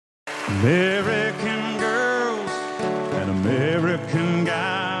American girls and American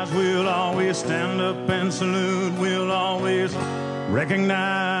guys, we'll always stand up and salute. We'll always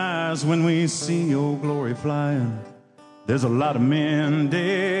recognize when we see your glory flying. There's a lot of men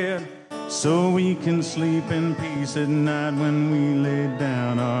dead, so we can sleep in peace at night when we lay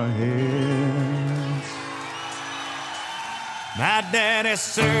down our heads. My daddy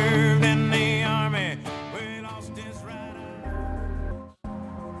served in the army. We lost his right eye.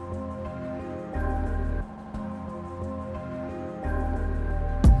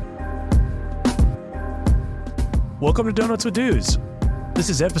 Welcome to Donuts with Dudes. This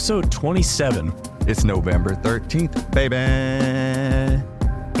is episode 27. It's November 13th, baby.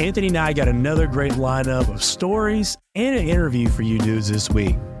 Anthony and I got another great lineup of stories and an interview for you dudes this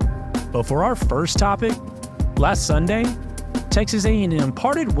week. But for our first topic, last Sunday, Texas A&M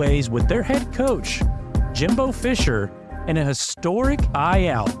parted ways with their head coach, Jimbo Fisher, in a historic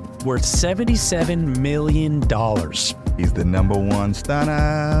buyout worth $77 million. He's the number one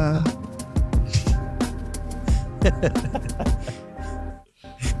stunner.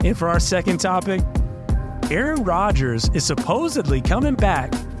 And for our second topic, Aaron Rodgers is supposedly coming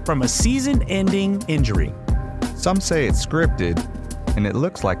back from a season-ending injury. Some say it's scripted, and it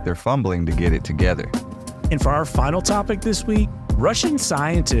looks like they're fumbling to get it together. And for our final topic this week, Russian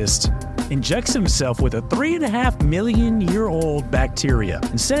scientist injects himself with a 3.5 million year old bacteria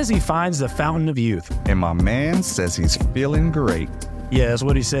and says he finds the fountain of youth. And my man says he's feeling great. Yeah, that's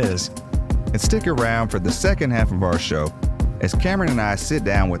what he says. And stick around for the second half of our show as Cameron and I sit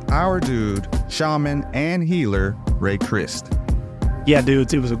down with our dude, Shaman and healer, Crist. Yeah,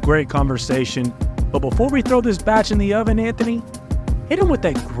 dudes, it was a great conversation. But before we throw this batch in the oven, Anthony, hit him with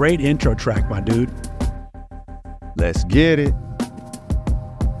that great intro track, my dude. Let's get it.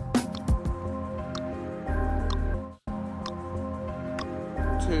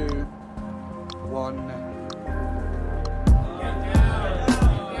 Two, one.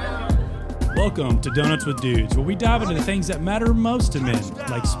 Welcome to Donuts with Dudes, where we dive into the things that matter most to men,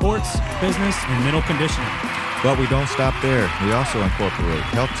 like sports, business, and mental conditioning. But we don't stop there. We also incorporate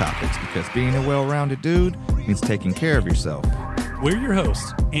health topics because being a well-rounded dude means taking care of yourself. We're your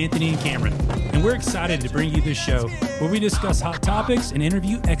hosts, Anthony and Cameron, and we're excited to bring you this show where we discuss hot topics and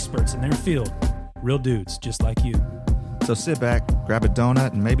interview experts in their field. Real dudes just like you. So sit back, grab a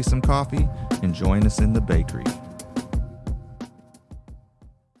donut and maybe some coffee, and join us in the bakery.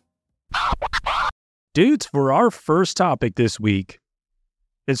 Dudes, for our first topic this week,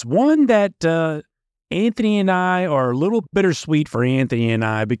 it's one that Anthony and I are a little bittersweet for Anthony and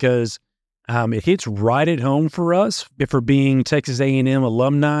I because it hits right at home for us for being Texas A&M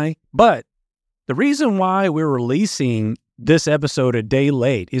alumni. But the reason why we're releasing this episode a day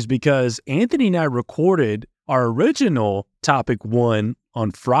late is because Anthony and I recorded our original topic one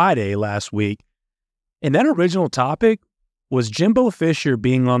on Friday last week. And that original topic was Jimbo Fisher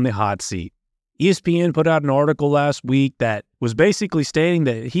being on the hot seat. ESPN put out an article last week that was basically stating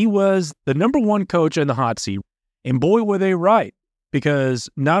that he was the number one coach in the hot seat. And boy, were they right. Because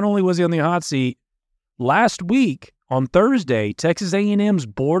not only was he on the hot seat, last week on Thursday, Texas A&M's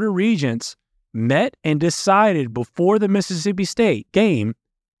Board of Regents met and decided before the Mississippi State game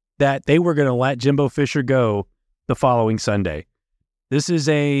that they were going to let Jimbo Fisher go the following Sunday. This is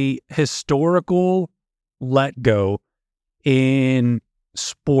a historical let go in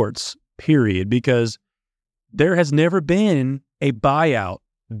sports, period, because there has never been a buyout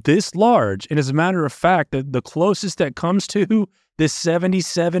this large. And as a matter of fact, the closest that comes to this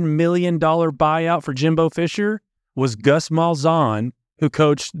 $77 million buyout for Jimbo Fisher was Gus Malzahn, who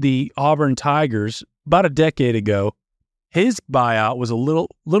coached the Auburn Tigers about a decade ago. His buyout was a little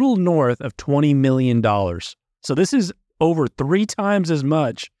north of $20 million. So this is over 3 times as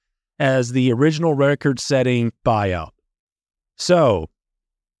much as the original record-setting buyout. So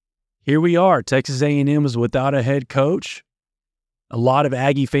here we are. Texas A&M is without a head coach. A lot of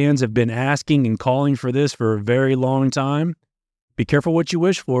Aggie fans have been asking and calling for this for a very long time. Be careful what you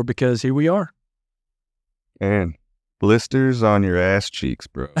wish for, because here we are. And blisters on your ass cheeks,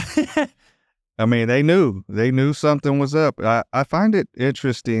 bro. I mean, they knew something was up. I find it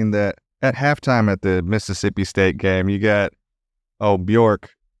interesting that at halftime at the Mississippi State game, you got,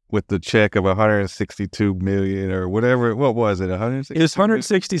 Bjork with the check of $162 million or whatever. What was it? 160? It was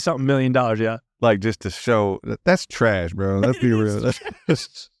 $160-something million, yeah. Like, just to show that's trash, bro. Let's be real.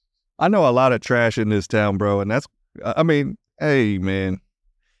 I know a lot of trash in this town, bro. And hey, man.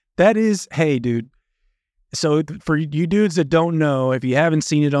 That is, hey, dude. So for you dudes that don't know, if you haven't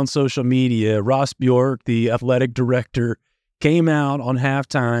seen it on social media, Ross Bjork, the athletic director, came out on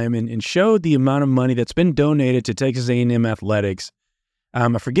halftime and showed the amount of money that's been donated to Texas A&M athletics.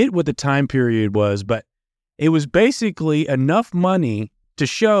 I forget what the time period was, but it was basically enough money to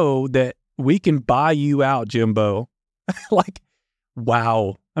show that we can buy you out, Jimbo. Like,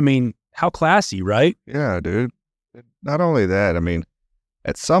 wow. I mean, how classy, right? Yeah, dude. Not only that, I mean,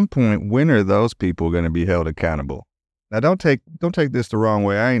 at some point, when are those people going to be held accountable? Now, don't take this the wrong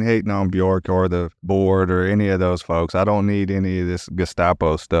way. I ain't hating on Bjork or the board or any of those folks. I don't need any of this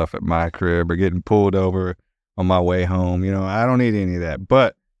Gestapo stuff at my crib or getting pulled over on my way home. You know, I don't need any of that.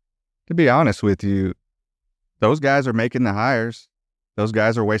 But to be honest with you, those guys are making the hires. Those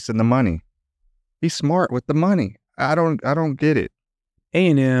guys are wasting the money. Be smart with the money. I don't get it.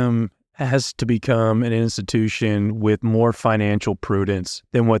 A&M has to become an institution with more financial prudence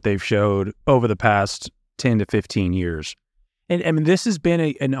than what they've showed over the past 10 to 15 years. And I mean, this has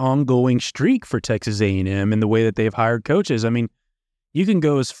been an ongoing streak for Texas A&M in the way that they've hired coaches. I mean, you can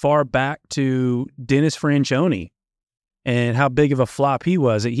go as far back to Dennis Franchione and how big of a flop he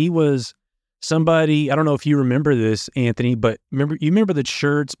was. He was somebody, I don't know if you remember this, Anthony, but you remember the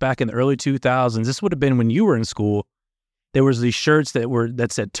shirts back in the early 2000s? This would have been when you were in school. There was these shirts that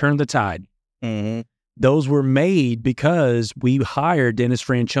said "Turn the Tide." Mm-hmm. Those were made because we hired Dennis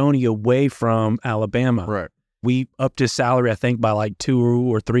Franchione away from Alabama. Right. We upped his salary, I think, by like $200,000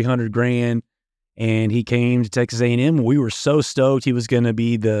 or $300,000, and he came to Texas A&M. We were so stoked he was going to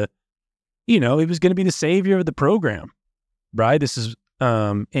be the savior of the program, right? This is,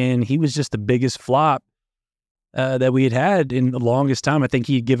 and he was just the biggest flop that we had in the longest time. I think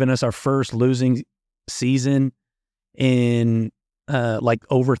he had given us our first losing season in like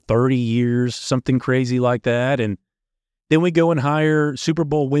over 30 years, something crazy like that. And then we go and hire Super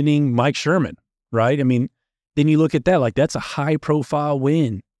Bowl winning Mike Sherman, right? I mean, then you look at that, like that's a high profile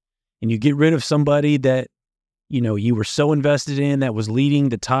win. And you get rid of somebody that, you know, you were so invested in that was leading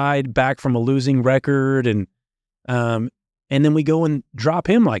the Tide back from a losing record. And then we go and drop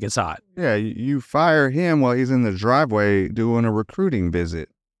him like it's hot. Yeah, you fire him while he's in the driveway doing a recruiting visit.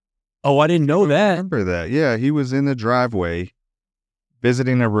 Oh, I didn't know that. Remember that? Yeah, he was in the driveway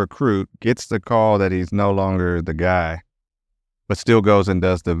visiting a recruit, gets the call that he's no longer the guy, but still goes and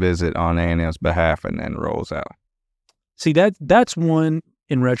does the visit on A&M's behalf and then rolls out. See, that's one,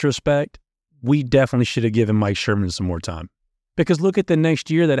 in retrospect, we definitely should have given Mike Sherman some more time. Because look at the next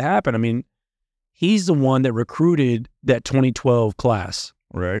year that happened. I mean, he's the one that recruited that 2012 class.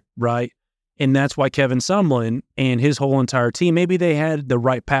 Right. Right? And that's why Kevin Sumlin and his whole entire team, maybe they had the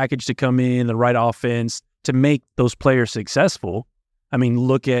right package to come in, the right offense to make those players successful. I mean,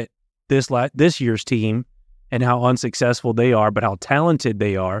 look at this year's team and how unsuccessful they are, but how talented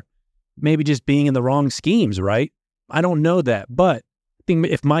they are. Maybe just being in the wrong schemes, right? I don't know that, but I think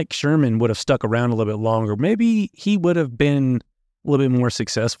if Mike Sherman would have stuck around a little bit longer, maybe he would have been a little bit more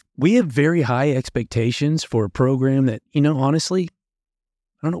successful. We have very high expectations for a program that, you know, honestly,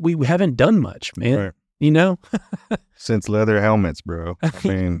 I don't know, we haven't done much, man. Right. You know? Since leather helmets, bro. I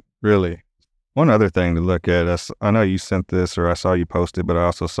mean, really. One other thing to look at, I know you sent this or I saw you post it, but I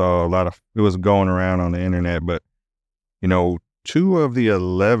also saw it was going around on the internet, but, you know, 2 of the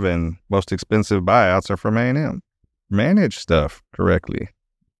 11 most expensive buyouts are from A&M. Manage stuff correctly.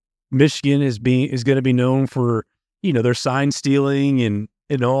 Michigan is going to be known for, you know, their sign stealing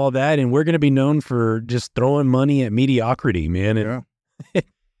and all that, and we're going to be known for just throwing money at mediocrity, man. And, Yeah.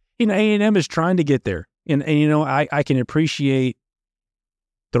 you know, A&M is trying to get there. And you know, I can appreciate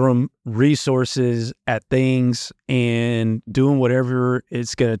throwing resources at things and doing whatever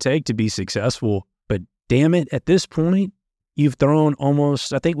it's going to take to be successful. But damn it, at this point, you've thrown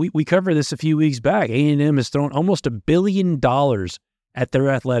almost, I think we covered this a few weeks back, A&M has thrown almost $1 billion at their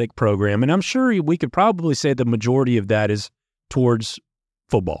athletic program. And I'm sure we could probably say the majority of that is towards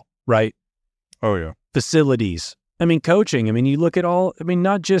football, right? Oh, yeah. Facilities. I mean, coaching. I mean, you look at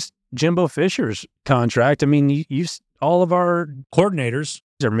not just Jimbo Fisher's contract. I mean, all of our coordinators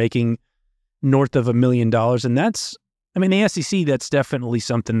are making north of $1 million. And that's, I mean, the SEC, that's definitely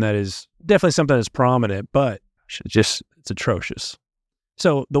something that's prominent, but it's atrocious.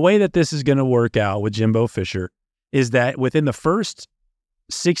 So the way that this is going to work out with Jimbo Fisher is that within the first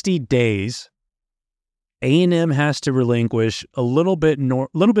 60 days, A&M has to relinquish a little bit more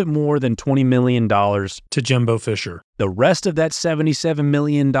than $20 million to Jimbo Fisher. The rest of that $77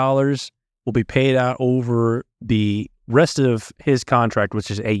 million will be paid out over the rest of his contract,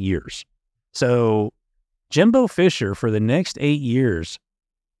 which is 8 years. So Jimbo Fisher for the next 8 years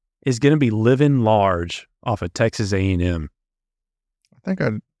is going to be living large off of Texas A&M. I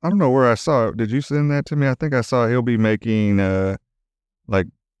don't know where I saw it. Did you send that to me? I think I saw he'll be making like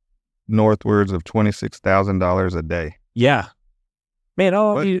northwards of $26,000 a day. Yeah, man.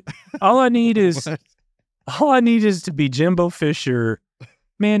 All I need is to be Jimbo Fisher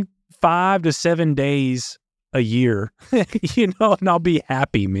man, 5 to 7 days a year, and I'll be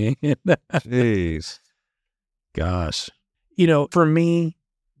happy, man. Jeez. Gosh. For me,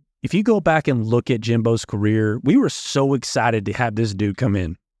 if you go back and look at Jimbo's career, we were so excited to have this dude come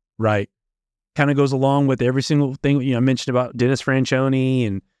in, right? Kind of goes along with every single thing, I mentioned about Dennis Franchione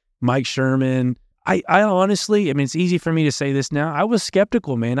and Mike Sherman. I honestly, it's easy for me to say this now. I was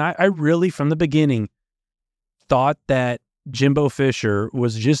skeptical, man. I really, from the beginning, thought that Jimbo Fisher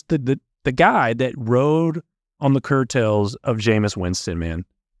was just the guy that rode on the curtails of Jameis Winston, man,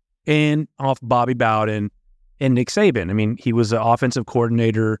 and off Bobby Bowden and Nick Saban. He was the offensive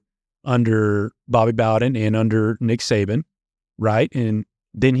coordinator under Bobby Bowden and under Nick Saban, right? And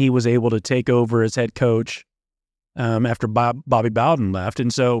then he was able to take over as head coach after Bobby Bowden left.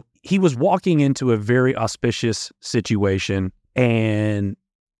 And so he was walking into a very auspicious situation and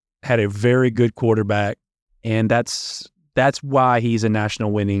had a very good quarterback. And that's why he's a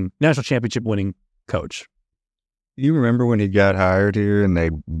national championship winning coach. You remember when he got hired here and they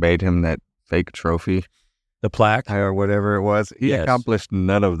made him that fake trophy? The plaque? Or whatever it was. He accomplished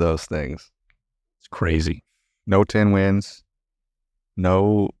none of those things. It's crazy. No 10 wins.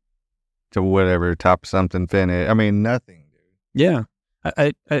 No to whatever, top something finish. Nothing. Yeah.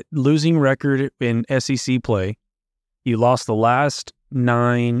 A losing record in SEC play. You lost the last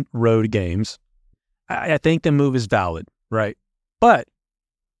 9 road games. I think the move is valid, right? But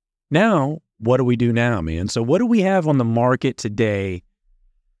now, what do we do now, man? So what do we have on the market today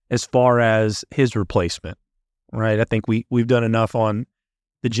as far as his replacement, right? I think we've done enough on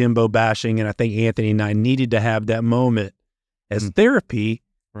the Jimbo bashing, and I think Anthony and I needed to have that moment as therapy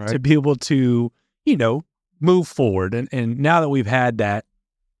to be able to, move forward. And now that we've had that,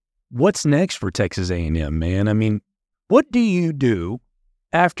 what's next for Texas A&M, man? What do you do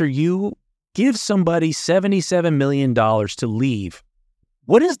after you give somebody $77 million to leave?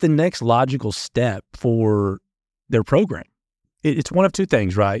 What is the next logical step for their program? It's one of two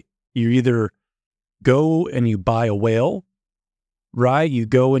things, right? You either go and you buy a whale, right? You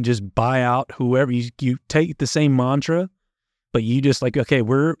go and just buy out whoever. You take the same mantra, but you just okay,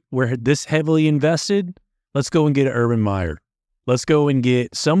 we're this heavily invested. Let's go and get an Urban Meyer. Let's go and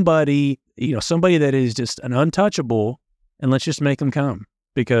get somebody that is just an untouchable, and let's just make them come.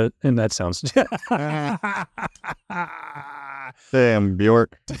 And that sounds... Damn,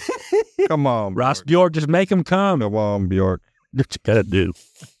 Bjork. Come on, Ross Bjork, just make them come. Come on, Bjork. What you gotta do.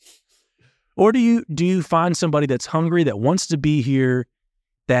 Or do you find somebody that's hungry, that wants to be here,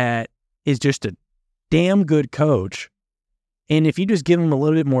 that is just a damn good coach, and if you just give them a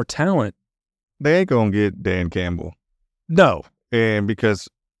little bit more talent... They ain't gonna get Dan Campbell. No. And because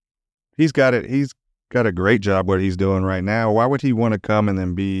he's got a great job what he's doing right now. Why would he want to come and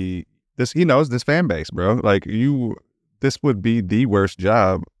then be this? He knows this fan base, bro. This would be the worst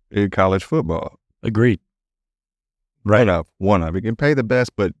job in college football. Agreed. Right. One of. You can pay the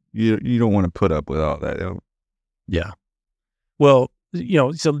best, but you don't want to put up with all that. Yeah. Well,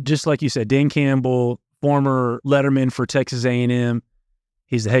 so just like you said, Dan Campbell, former letterman for Texas A&M.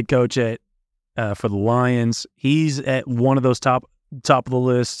 He's the head coach for the Lions. He's at one of those top of the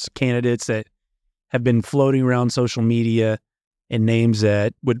list candidates that have been floating around social media, and names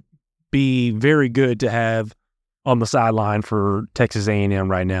that would be very good to have on the sideline for Texas A&M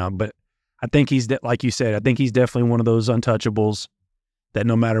right now. But I think he's like you said, I think he's definitely one of those untouchables that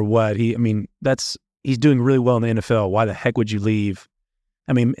no matter what, he's doing really well in the NFL. Why the heck would you leave?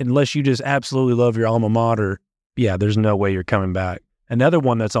 Unless you just absolutely love your alma mater, there's no way you're coming back. Another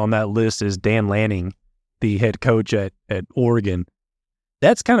one that's on that list is Dan Lanning, the head coach at Oregon.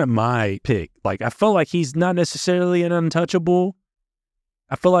 That's kind of my pick. I feel like he's not necessarily an untouchable.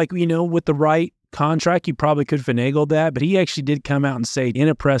 I feel like, with the right contract, you probably could finagle that, but he actually did come out and say in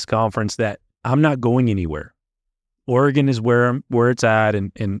a press conference that I'm not going anywhere. Oregon is where it's at,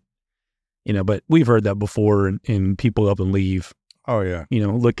 and but we've heard that before, and people up and leave. Oh yeah.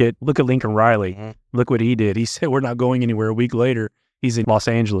 Look at Lincoln Riley. Mm-hmm. Look what he did. He said we're not going anywhere. A week later, he's in Los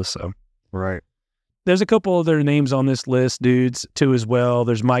Angeles. So right. There's a couple other names on this list, dudes, too, as well.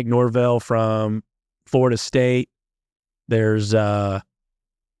 There's Mike Norvell from Florida State. There's the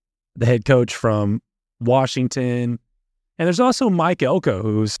head coach from Washington. And there's also Mike Elko,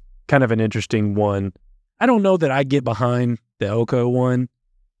 who's kind of an interesting one. I don't know that I get behind the Elko one,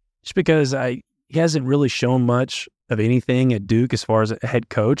 just because he hasn't really shown much of anything at Duke as far as a head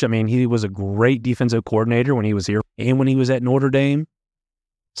coach. He was a great defensive coordinator when he was here and when he was at Notre Dame.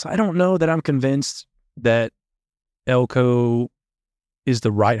 So I don't know that I'm convinced that Elko is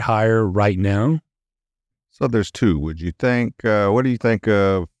the right hire right now. So there's two. Would you think, what do you think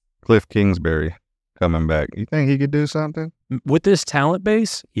of Cliff Kingsbury coming back. You think he could do something? With this talent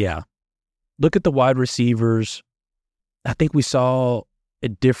base, yeah. Look at the wide receivers. I think we saw a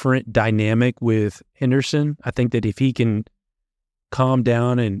different dynamic with Henderson. I think that if he can calm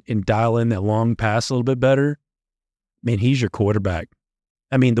down and dial in that long pass a little bit better, man, he's your quarterback.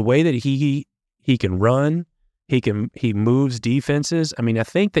 I mean, the way that he can run, he moves defenses. I mean, I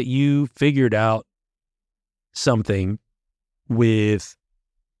think that you figured out something with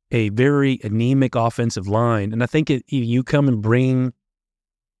a very anemic offensive line, and I think you come and bring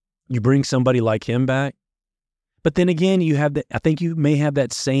somebody like him back. But then again, I think you may have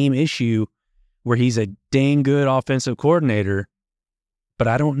that same issue where he's a dang good offensive coordinator, but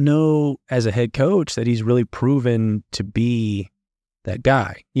I don't know as a head coach that he's really proven to be that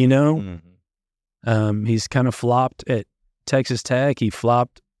guy, you know? Mm-hmm. He's kind of flopped at Texas Tech. He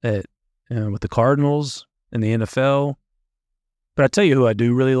flopped with the Cardinals in the NFL. But I tell you who I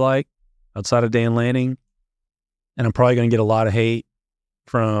do really like outside of Dan Lanning, and I'm probably going to get a lot of hate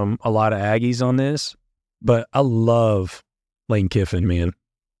from a lot of Aggies on this, but I love Lane Kiffin, man.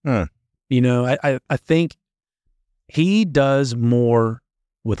 Huh. You know, I think he does more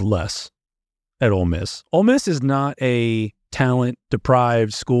with less at Ole Miss. Ole Miss is not a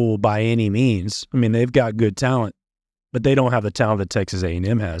talent-deprived school by any means. I mean, they've got good talent, but they don't have the talent that Texas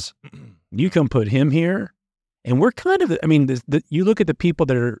A&M has. You can put him here, and we're kind of, I mean, you look at the people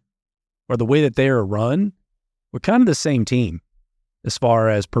that are, or the way that they are run, we're kind of the same team as far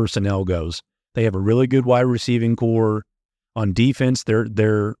as personnel goes. They have a really good wide receiving core. On defense,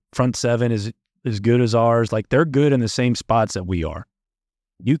 their front seven is as good as ours. Like, they're good in the same spots that we are.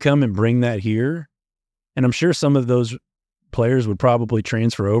 You come and bring that here, and I'm sure some of those players would probably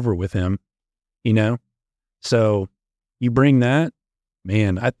transfer over with him, you know? So you bring that,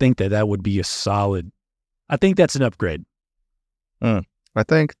 man, I think that would be I think that's an upgrade. I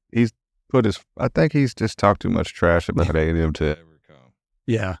think he's just talked too much trash about A&M to ever come.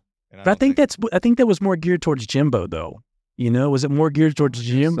 Yeah. But I think that was more geared towards Jimbo, though. You know, was it more geared towards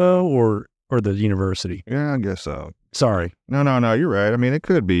Jimbo or the university? Yeah, I guess so. Sorry. No, you're right. I mean, it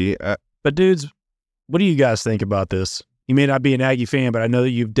could be. But dudes, what do you guys think about this? You may not be an Aggie fan, but I know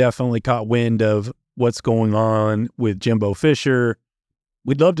that you've definitely caught wind of what's going on with Jimbo Fisher.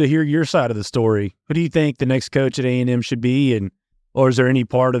 We'd love to hear your side of the story. Who do you think the next coach at A&M should be? Or is there any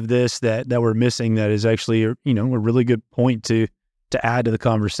part of this that we're missing that is actually, you know, a really good point to add to the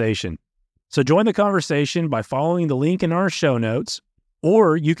conversation? So join the conversation by following the link in our show notes,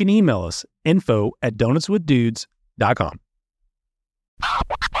 or you can email us, info@donutswithdudes.com.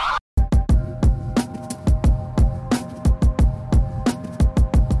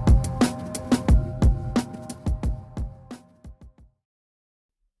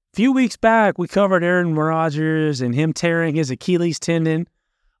 A few weeks back, we covered Aaron Rodgers and him tearing his Achilles tendon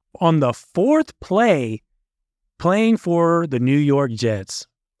on the fourth play playing for the New York Jets.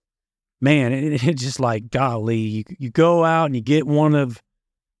 Man, it's just like, golly, you go out and you get one of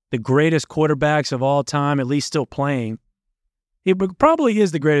the greatest quarterbacks of all time, at least still playing. It probably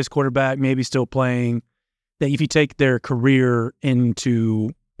is the greatest quarterback, maybe still playing, that if you take their career into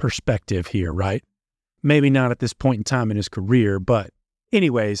perspective here, right? Maybe not at this point in time in his career, but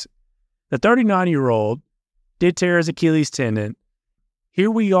anyways, the 39-year-old did tear his Achilles tendon. Here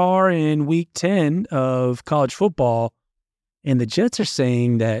we are in week 10 of college football, and the Jets are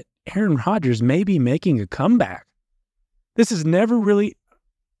saying that Aaron Rodgers may be making a comeback. This is never really...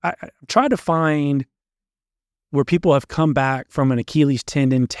 I tried to find where people have come back from an Achilles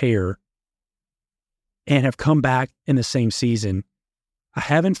tendon tear and have come back in the same season. I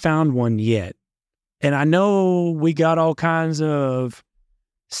haven't found one yet. And I know we got all kinds of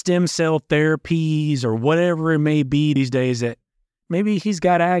stem cell therapies or whatever it may be these days that maybe he's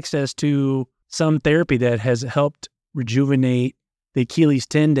got access to some therapy that has helped rejuvenate the Achilles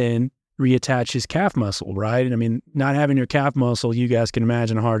tendon, reattach his calf muscle, right? And I mean, not having your calf muscle, you guys can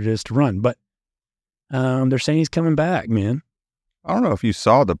imagine how hard it is to run. But they're saying he's coming back, man. I don't know if you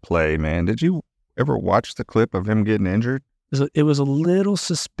saw the play, man. Did you ever watch the clip of him getting injured? It was a little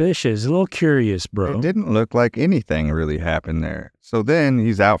suspicious, a little curious, bro. It didn't look like anything really happened there. So then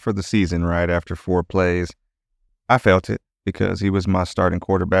he's out for the season, right, after 4 plays. I felt it because he was my starting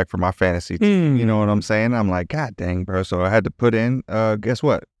quarterback for my fantasy team. You know what I'm saying? I'm like, God dang, bro. So I had to put in, guess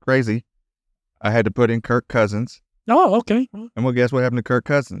what? Crazy. I had to put in Kirk Cousins. Oh, okay. And well, guess what happened to Kirk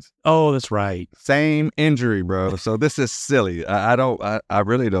Cousins? Oh, that's right. Same injury, bro. So this is silly. I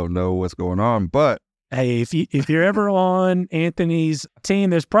really don't know what's going on, but hey, if you're ever on Anthony's team,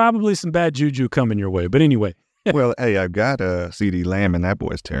 there's probably some bad juju coming your way. But anyway. Well, hey, I've got CD Lamb, and that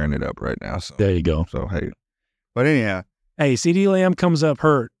boy's tearing it up right now. So there you go. So, hey. But anyhow. Hey, CD Lamb comes up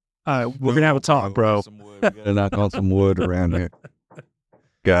hurt. We're gonna have a talk, bro. We gotta knock on some wood around here.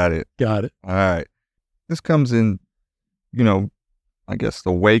 Got it. Got it. All right. This comes in, I guess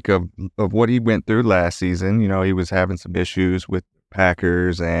the wake of what he went through last season. He was having some issues with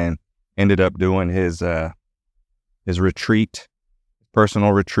Packers and ended up doing his retreat,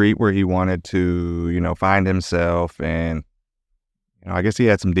 personal retreat, where he wanted to, find himself. And, I guess he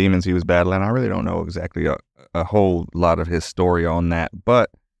had some demons he was battling. I really don't know exactly a whole lot of his story on that, but,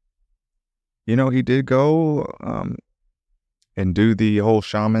 he did go, and do the whole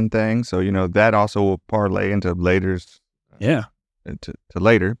shaman thing. So, that also will parlay into later's. Yeah. To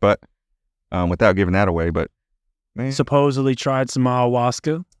later, but without giving that away. But man, supposedly tried some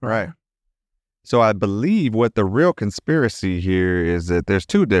ayahuasca. Right. So I believe what the real conspiracy here is that there's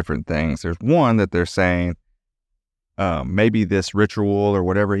two different things. There's one that they're saying maybe this ritual or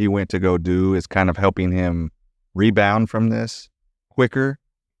whatever he went to go do is kind of helping him rebound from this quicker.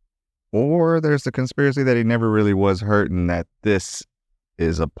 Or there's the conspiracy that he never really was hurt and that this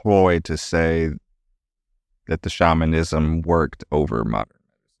is a ploy to say that the shamanism worked over modern.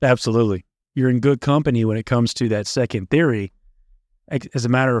 Absolutely. You're in good company when it comes to that second theory. As a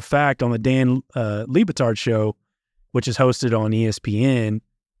matter of fact, on the Dan Lebitard show, which is hosted on ESPN,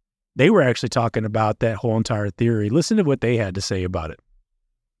 they were actually talking about that whole entire theory. Listen to what they had to say about it.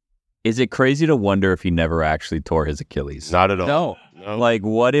 Is it crazy to wonder if he never actually tore his Achilles? Not at all. No. Like,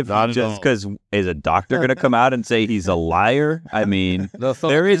 what if just because is a doctor going to come out and say he's a liar? I mean,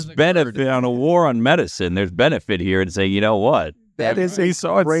 there is benefit on a war on medicine. There's benefit here to say, you know what? That is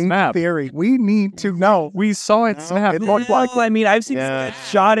a great theory. We need to know. We saw it snap. It looked like, I mean, I've seen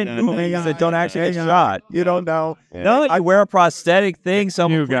shot in movies that don't actually get shot. You don't know. No, I wear a prosthetic thing.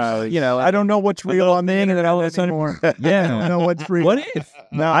 You guys. I don't know what's real on the internet anymore. I don't know what's real. What if?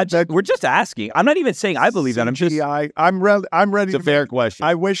 No, we're just asking. I'm not even saying I believe that. I'm just. I'm ready. It's a fair question.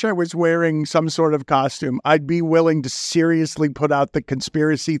 I wish I was wearing some sort of costume. I'd be willing to seriously put out the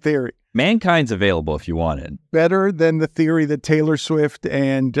conspiracy theory. Mankind's available if you want it. Better than the theory that Taylor Swift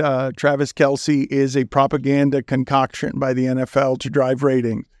and Travis Kelce is a propaganda concoction by the NFL to drive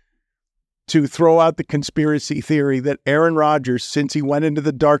ratings. To throw out the conspiracy theory that Aaron Rodgers, since he went into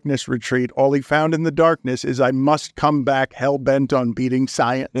the darkness retreat, all he found in the darkness is I must come back hell-bent on beating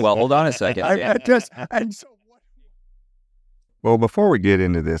science. Well, hold on a second. Well, before we get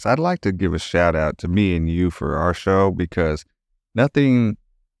into this, I'd like to give a shout out to me and you for our show, because nothing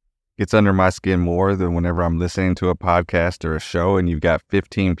gets under my skin more than whenever I'm listening to a podcast or a show and you've got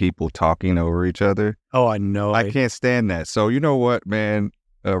 15 people talking over each other. Oh, I know. I can't stand that. So you know what, man?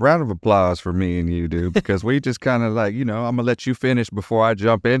 A round of applause for me and you, dude, because we just kind of like, I'm going to let you finish before I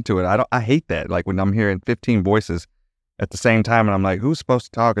jump into it. I hate that. Like when I'm hearing 15 voices at the same time and I'm like, who's supposed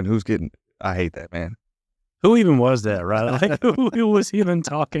to talk and who's getting, I hate that, man. Who even was that, right? Like, who was even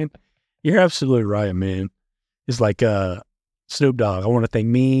talking? You're absolutely right, man. It's like Snoop Dogg. I want to thank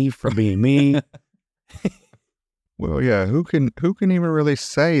me for being me. Well, yeah. Who can even really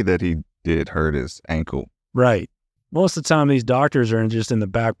say that he did hurt his ankle? Right. Most of the time, these doctors are just in the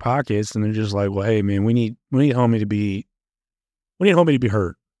back pockets, and they're just like, "Well, hey, man, we need homie to be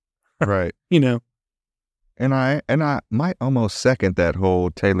hurt." Right. And I might almost second that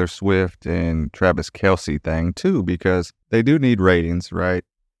whole Taylor Swift and Travis Kelce thing too, because they do need ratings, right?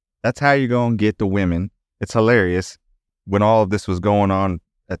 That's how you're gonna get the women. It's hilarious. When all of this was going on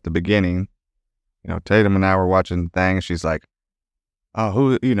at the beginning, Tatum and I were watching the thing, and she's like,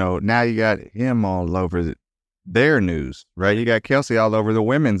 "Oh, now you got him all over their news, right? You got Kelce all over the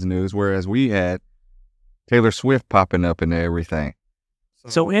women's news, whereas we had Taylor Swift popping up into everything."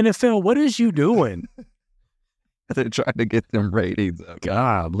 So NFL, what is you doing? They're trying to get them ratings up.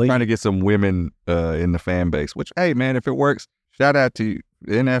 Godly. Trying to get some women in the fan base, which, hey, man, if it works, shout out to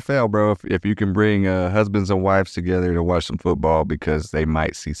the NFL, bro. If you can bring husbands and wives together to watch some football because they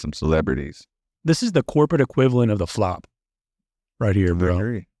might see some celebrities. This is the corporate equivalent of the flop right here, bro. I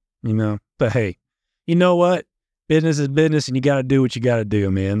agree. But hey, you know what? Business is business, and you got to do what you got to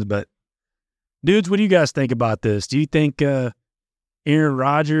do, man. But dudes, what do you guys think about this? Do you think Aaron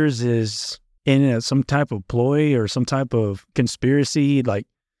Rodgers is in some type of ploy or some type of conspiracy? Like,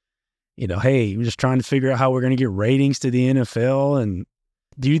 hey, we're just trying to figure out how we're going to get ratings to the NFL. And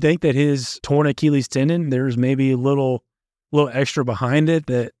do you think that his torn Achilles tendon, there's maybe a little extra behind it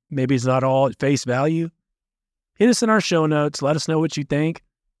that maybe it's not all at face value? Hit us in our show notes. Let us know what you think,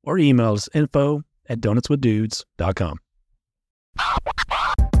 or email us info@donutswithdudes.com.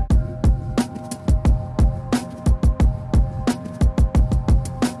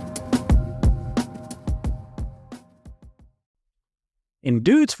 And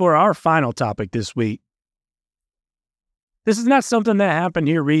dudes, for our final topic this week, this is not something that happened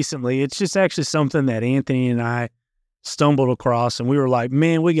here recently. It's just actually something that Anthony and I stumbled across, and we were like,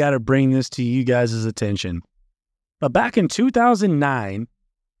 man, we got to bring this to you guys' attention. But back in 2009,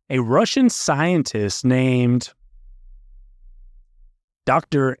 a Russian scientist named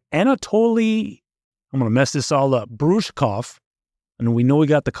Dr. Anatoly, I'm going to mess this all up, Brushkov, and we know we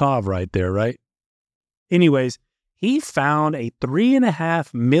got the Kov right there, right? Anyways, he found a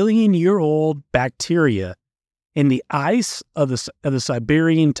 3.5 million year old bacteria in the ice of the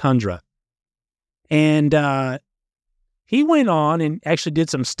Siberian tundra. And he went on and actually did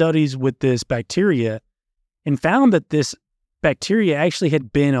some studies with this bacteria and found that this bacteria actually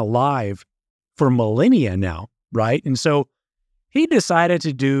had been alive for millennia now, right? And so he decided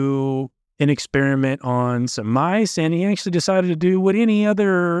to do an experiment on some mice, and he actually decided to do what any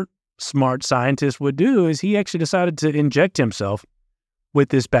other smart scientist would do, is he actually decided to inject himself with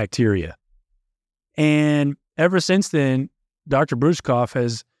this bacteria. And ever since then, Dr. Brushkov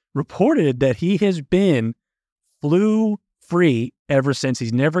has reported that he has been flu-free ever since.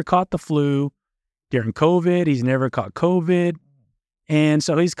 He's never caught the flu during COVID. He's never caught COVID. And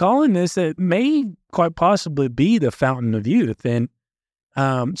so he's calling this that may quite possibly be the fountain of youth. And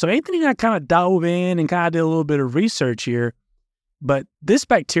so Anthony and I kind of dove in and kind of did a little bit of research here. But this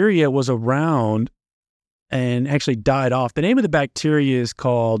bacteria was around and actually died off. The name of the bacteria is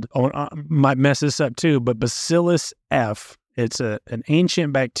called, I might mess this up too, but Bacillus F. It's an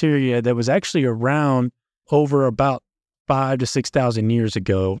ancient bacteria that was actually around over about 5,000 to 6,000 years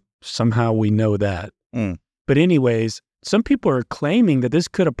ago. Somehow we know that. But anyways, some people are claiming that this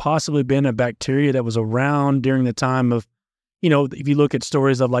could have possibly been a bacteria that was around during the time of, you know, if you look at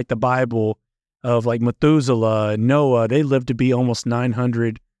stories of like the Bible, of like Methuselah and Noah, they lived to be almost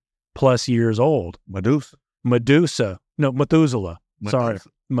 900 plus years old. Methuselah. Sorry.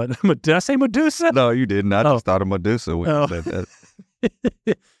 Did I say Medusa? No, you didn't. I just thought of Medusa when you said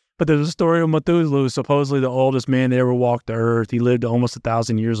that. But there's a story of Methuselah, who's supposedly the oldest man that ever walked the earth. He lived almost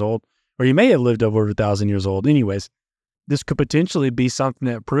 1,000 years old, or he may have lived over 1,000 years old. Anyways, this could potentially be something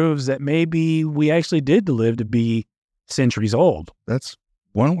that proves that maybe we actually did live to be centuries old. That's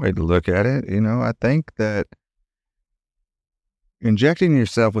one way to look at it. You know, I think that injecting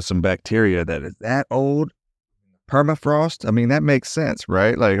yourself with some bacteria that is that old, permafrost, I mean, that makes sense,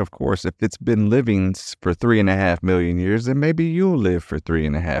 right? Like, of course, if it's been living for 3.5 million years, then maybe you'll live for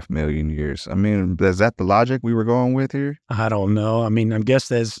 3.5 million years. I mean, is that the logic we were going with here? I don't know. I mean, I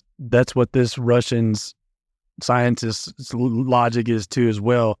guess that's what this Russian scientist's logic is too as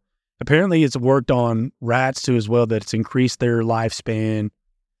well. Apparently, it's worked on rats too as well, that it's increased their lifespan.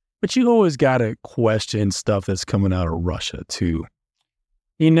 But you always got to question stuff that's coming out of Russia too.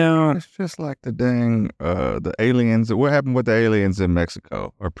 You know, it's just like the dang, the aliens. What happened with the aliens in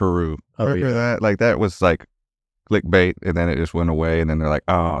Mexico or Peru? Remember that? Like, that was like clickbait, and then it just went away, and then they're like,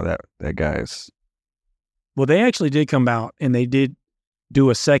 oh, that guy's. Well, they actually did come out, and they did do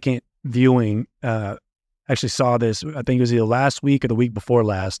a second viewing. Actually saw this, I think it was either last week or the week before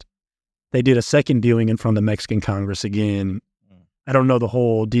last. They did a second viewing in front of the Mexican Congress again. I don't know the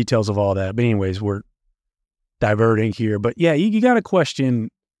whole details of all that, but anyways, we're diverting here. But yeah, you got to question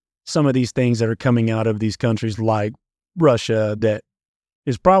some of these things that are coming out of these countries like Russia that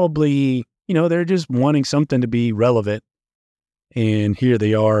is probably, you know, they're just wanting something to be relevant. And here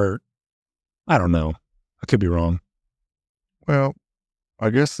they are. I don't know. I could be wrong. Well, I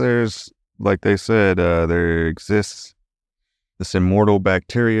guess there's, like they said, there exists this immortal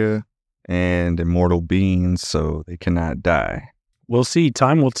bacteria and immortal beings, so they cannot die. We'll see.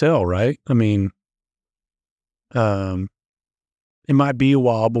 Time will tell, right? I mean, it might be a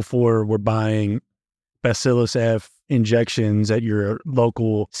while before we're buying Bacillus F injections at your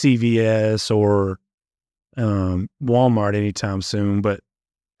local CVS or Walmart anytime soon. But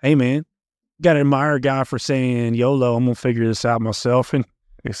hey, man, got to admire a guy for saying, YOLO, I'm going to figure this out myself. And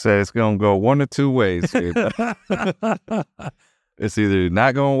he said it's going to go one of two ways. It's either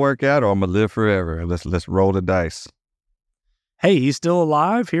not going to work out or I'm going to live forever. Let's roll the dice. Hey, he's still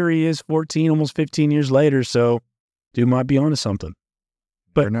alive. Here he is 14, almost 15 years later. So dude might be onto something.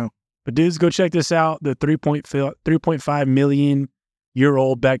 But dudes, go check this out. The 3.5 million year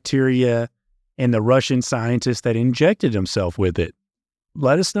old bacteria and the Russian scientist that injected himself with it.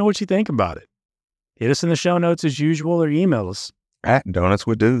 Let us know what you think about it. Hit us in the show notes as usual or email us. At Donuts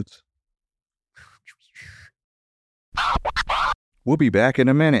with Dudes. We'll be back in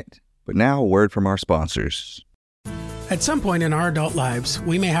a minute, but now a word from our sponsors. At some point in our adult lives,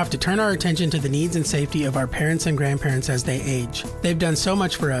 we may have to turn our attention to the needs and safety of our parents and grandparents as they age. They've done so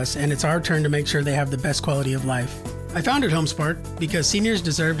much for us, and it's our turn to make sure they have the best quality of life. I founded HomeSpark because seniors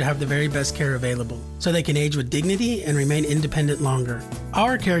deserve to have the very best care available, so they can age with dignity and remain independent longer.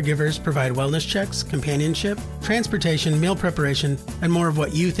 Our caregivers provide wellness checks, companionship, transportation, meal preparation, and more of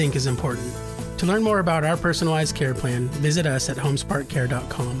what you think is important. To learn more about our personalized care plan, visit us at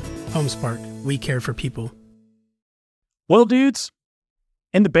homesparkcare.com. HomeSpark, we care for people. Well, dudes,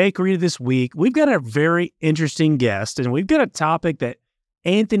 in the bakery this week, we've got a very interesting guest, and we've got a topic that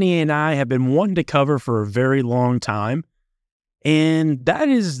Anthony and I have been wanting to cover for a very long time, and that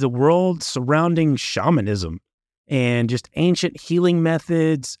is the world surrounding shamanism and just ancient healing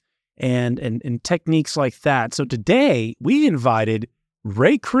methods and techniques like that. So today, we invited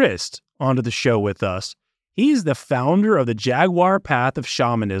Ray Crist onto the show with us. He's the founder of the Jaguar Path of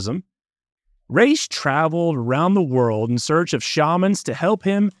Shamanism. Ray's traveled around the world in search of shamans to help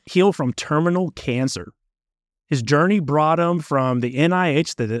him heal from terminal cancer. His journey brought him from the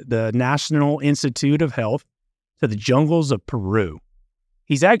NIH, the National Institute of Health, to the jungles of Peru.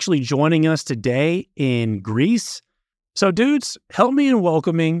 He's actually joining us today in Greece. So, dudes, help me in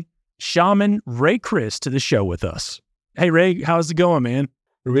welcoming Shaman Ray Crist to the show with us. Hey, Ray, how's it going, man?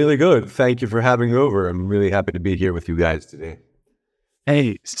 Really good. Thank you for having me over. I'm really happy to be here with you guys today.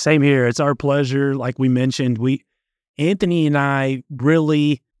 Hey, same here. It's our pleasure. Like we mentioned, Anthony and I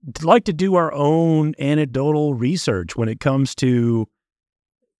really like to do our own anecdotal research when it comes to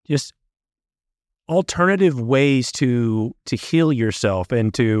just alternative ways to heal yourself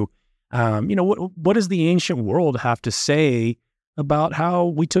and to, what does the ancient world have to say about how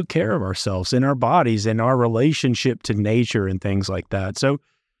we took care of ourselves and our bodies and our relationship to nature and things like that. So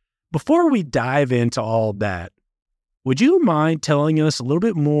before we dive into all that, would you mind telling us a little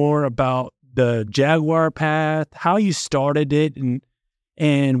bit more about the Jaguar Path, how you started it,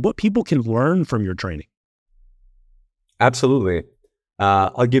 and what people can learn from your training? Absolutely.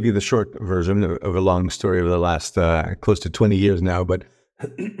 I'll give you the short version of a long story over the last close to 20 years now. But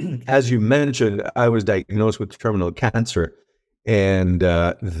as you mentioned, I was diagnosed with terminal cancer. And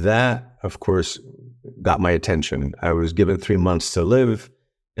that, of course, got my attention. I was given 3 months to live.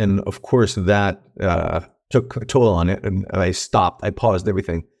 And of course, that took a toll on it. And I stopped. I paused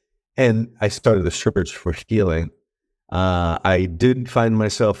everything. And I started the search for healing. I did find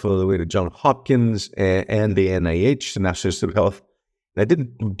myself all the way to Johns Hopkins and the NIH, the National Institute of Health. And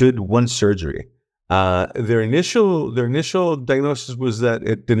I did one surgery. Their initial diagnosis was that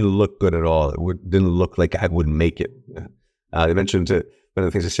it didn't look good at all. It didn't look like I would make it. They mentioned one of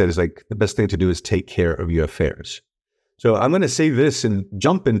the things I said is like, the best thing to do is take care of your affairs. So I'm going to say this and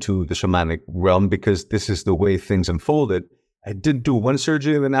jump into the shamanic realm because this is the way things unfolded. I did do one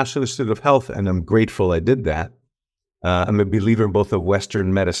surgery in the National Institute of Health, and I'm grateful I did that. I'm a believer in both of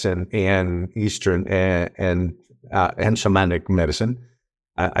Western medicine and Eastern and shamanic medicine.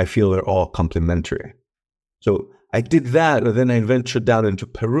 I feel they're all complementary. So I did that, and then I ventured down into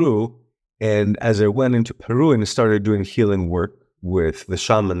Peru. And as I went into Peru and started doing healing work with the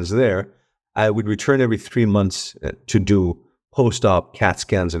shamans there, I would return every 3 months to do post-op CAT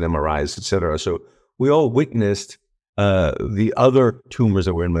scans and MRIs, etc. So we all witnessed the other tumors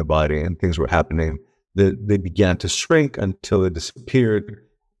that were in my body and things were happening. They began to shrink until it disappeared.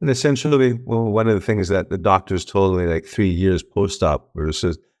 And essentially, one of the things that the doctors told me like 3 years post-op was,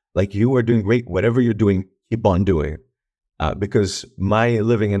 like, you are doing great. Whatever you're doing, keep on doing. Because my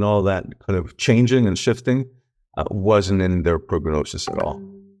living and all that kind of changing and shifting wasn't in their prognosis at all.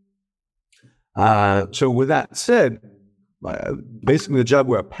 So with that said, basically the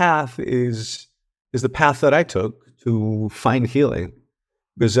Jaguar Path is the path that I took to find healing.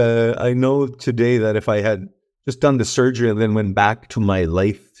 Because I know today that if I had just done the surgery and then went back to my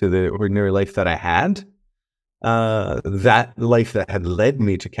life, to the ordinary life that I had, that life that had led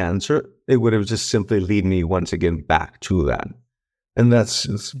me to cancer, it would have just simply lead me once again back to that. And that's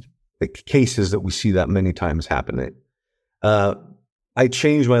the cases that we see that many times happening. I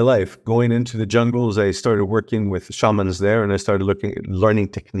changed my life. Going into the jungles, I started working with shamans there, and I started learning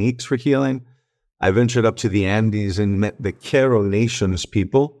techniques for healing. I ventured up to the Andes and met the Quero Nations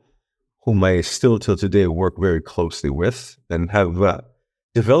people, whom I still till today work very closely with, and have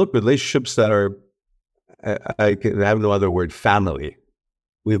developed relationships that are, I have no other word, family.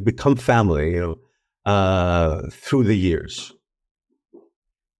 We've become family, through the years.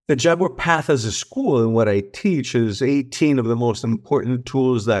 The Jaguar Path as a school and what I teach is 18 of the most important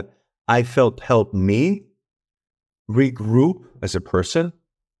tools that I felt helped me regroup as a person,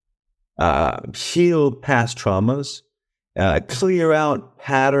 heal past traumas, clear out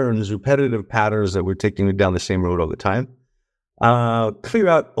patterns, repetitive patterns that were taking me down the same road all the time, clear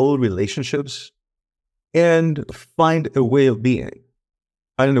out old relationships, and find a way of being,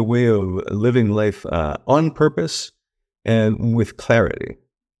 find a way of living life on purpose and with clarity.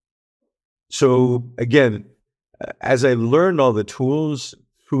 So again, as I learned all the tools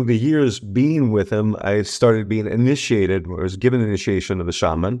through the years being with him, I started being initiated, or was given initiation of the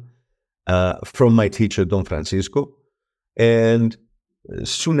shaman from my teacher, Don Francisco. And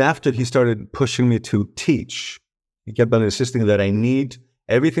soon after, he started pushing me to teach. He kept on insisting that I need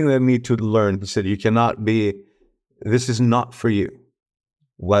everything that I need to learn. He said, this is not for you.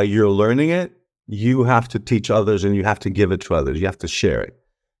 While you're learning it, you have to teach others and you have to give it to others. You have to share it.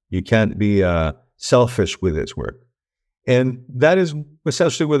 You can't be selfish with its work. And that is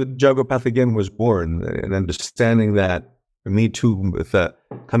essentially where the Jaguar path again was born, and understanding that for me too, with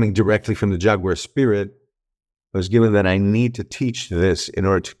coming directly from the Jaguar spirit, I was given that I need to teach this in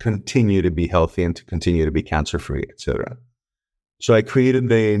order to continue to be healthy and to continue to be cancer-free, etc. So I created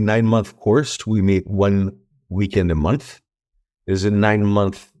the 9-month course. We meet 1 weekend a month. It is a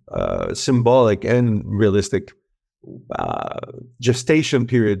 9-month symbolic and realistic gestation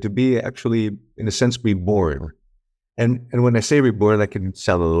period to be actually, in a sense, reborn. And when I say reborn, that can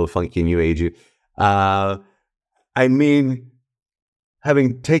sound a little funky, new agey. I mean,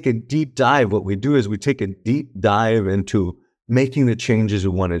 having taken a deep dive, what we do is we take a deep dive into making the changes we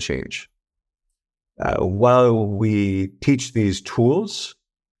want to change. While we teach these tools,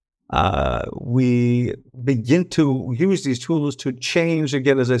 we begin to use these tools to change,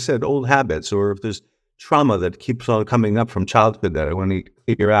 again, as I said, old habits, or if there's trauma that keeps on coming up from childhood that I want to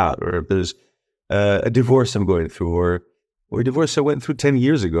figure out, or if there's a divorce I'm going through, or a divorce I went through 10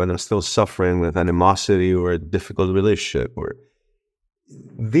 years ago and I'm still suffering with animosity or a difficult relationship. Or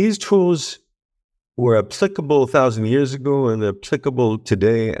these tools were applicable 1,000 years ago, and they're applicable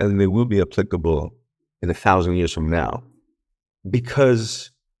today, and they will be applicable in 1,000 years from now,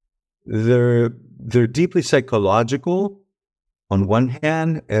 because they're deeply psychological on one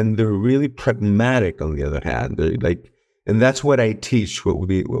hand, and they're really pragmatic on the other hand. And that's what I teach. What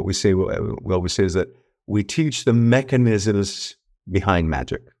we say is that we teach the mechanisms behind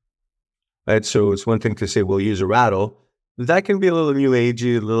magic, right? So it's one thing to say, we'll use a rattle. That can be a little new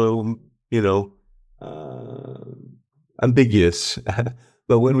agey, a little, ambiguous.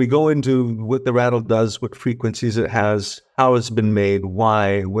 But when we go into what the rattle does, what frequencies it has, how it's been made,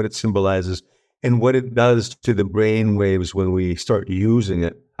 why, what it symbolizes, and what it does to the brain waves when we start using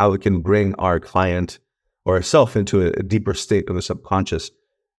it, how it can bring our client or ourselves into a deeper state of the subconscious,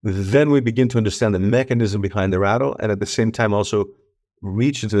 then we begin to understand the mechanism behind the rattle, and at the same time also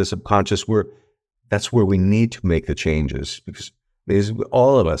reach into the subconscious, where that's where we need to make the changes. Because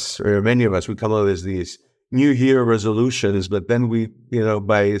all of us, or many of us, we come up with these New Year resolutions, but then we,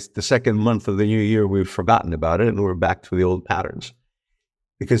 by the second month of the new year, we've forgotten about it and we're back to the old patterns.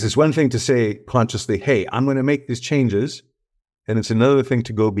 Because it's one thing to say consciously, hey, I'm going to make these changes. And it's another thing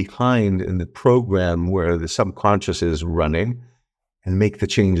to go behind in the program where the subconscious is running and make the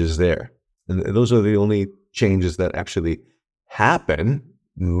changes there. And those are the only changes that actually happen.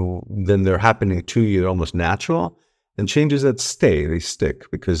 Then they're happening to you, almost natural. And changes that they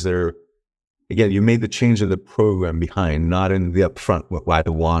stick, because they're, again, you made the change in the program behind, not in the upfront, what I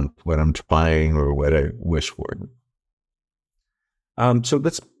want, what I'm trying, or what I wish for. So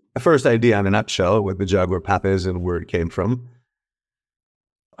that's the first idea in a nutshell, what the Jaguar path is and where it came from.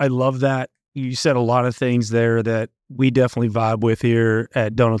 I love that. You said a lot of things there that we definitely vibe with here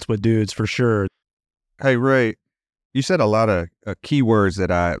at Donuts with Dudes, for sure. Hey, Ray, you said a lot of keywords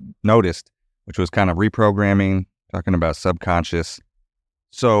that I noticed, which was kind of reprogramming, talking about subconscious.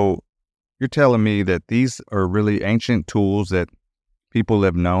 So you're telling me that these are really ancient tools that people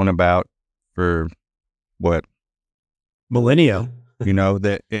have known about for what? Millennia.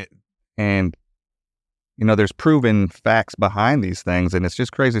 There's proven facts behind these things, and it's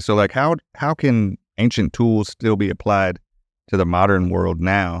just crazy. So like, how can ancient tools still be applied to the modern world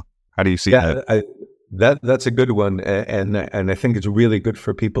now? How do you see that? That's a good one. And I think it's really good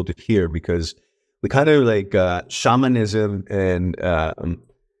for people to hear, because we kind of like shamanism, and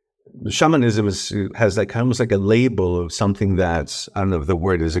shamanism has like almost like a label of something that's, I don't know if the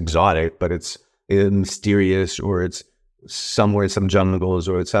word is exotic, but it's mysterious, or it's somewhere in some jungles,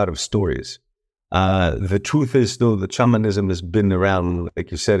 or it's out of stories. The truth is, though, that shamanism has been around, like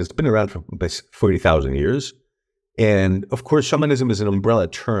you said, it's been around for 40,000 years. And of course, shamanism is an umbrella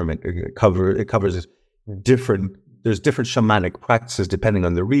term. It covers different shamanic practices depending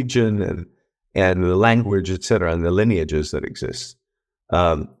on the region and the language, etc., and the lineages that exist.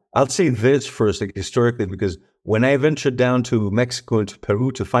 I'll say this first, like historically, because when I ventured down to Mexico and to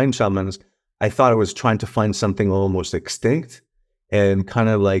Peru to find shamans, I thought I was trying to find something almost extinct and kind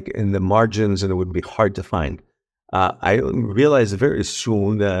of like in the margins, and it would be hard to find. I realized very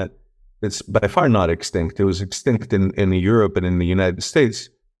soon that it's by far not extinct. It was extinct in Europe and in the United States,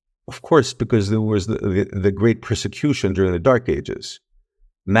 of course, because there was the great persecution during the Dark Ages.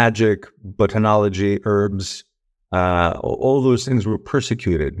 Magic, botanology, herbs, all those things were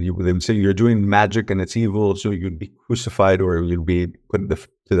persecuted. They would say you're doing magic and it's evil, so you'd be crucified or you'd be put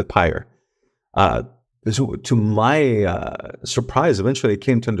to the pyre. So to my surprise, eventually I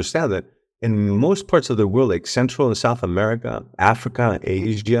came to understand that in most parts of the world, like Central and South America, Africa,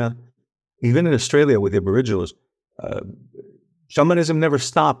 Asia, even in Australia with the Aboriginals, shamanism never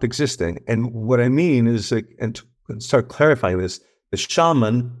stopped existing. And what I mean is, like, and to start clarifying this, the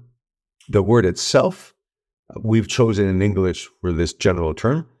shaman, the word itself, we've chosen in English for this general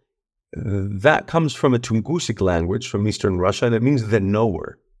term, that comes from a Tungusic language from Eastern Russia, and it means the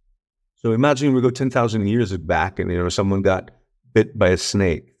knower. So imagine we go 10,000 years back and, someone got bit by a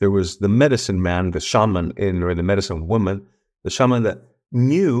snake. There was the medicine man, the shaman or the medicine woman, the shaman that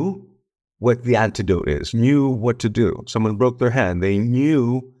knew what the antidote is, knew what to do. Someone broke their hand. They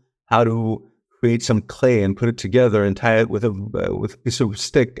knew how to create some clay and put it together and tie it with a piece of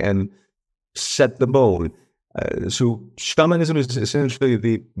stick and set the bone. So shamanism is essentially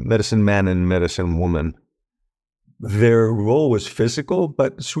the medicine man and medicine woman. Their role was physical,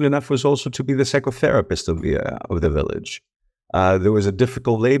 but soon enough was also to be the psychotherapist of the village. There was a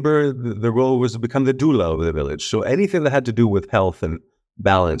difficult labor. The role was to become the doula of the village. So anything that had to do with health and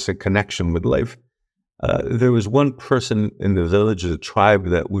balance and connection with life, there was one person in the village, the tribe,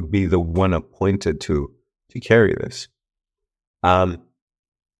 that would be the one appointed to carry this. In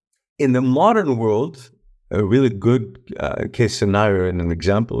the modern world, a really good case scenario and an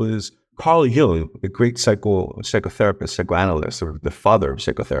example is Carl Jung, the great psychotherapist, psychoanalyst, or the father of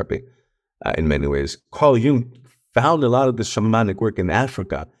psychotherapy in many ways. Carl Jung found a lot of the shamanic work in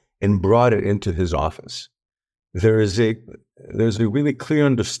Africa and brought it into his office. There's a really clear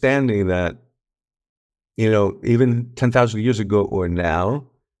understanding that, even 10,000 years ago or now,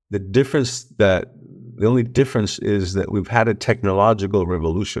 the only difference is that we've had a technological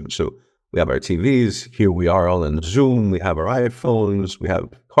revolution. So we have our TVs, here we are all in Zoom, we have our iPhones, we have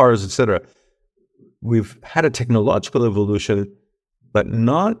cars, etc. We've had a technological evolution, but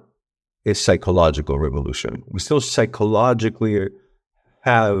not a psychological revolution. We still psychologically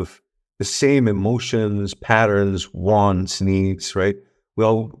have the same emotions, patterns, wants, needs, right?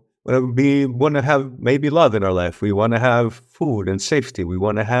 We want to have maybe love in our life. We want to have food and safety. We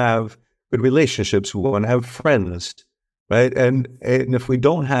want to have good relationships. We want to have friends, right? And if we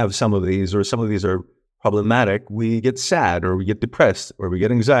don't have some of these, or some of these are problematic, we get sad, or we get depressed, or we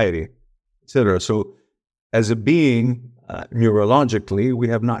get anxiety, etc. So as a being, neurologically, we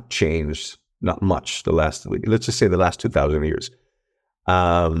have not changed, not much let's just say the last 2,000 years.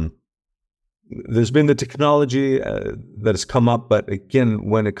 There's been the technology that has come up, but again,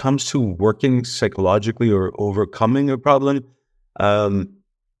 when it comes to working psychologically or overcoming a problem, the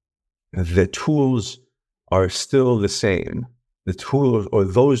tools are still the same. The tools, or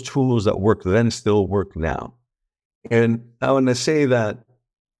those tools that work then, still work now. And I want to say that,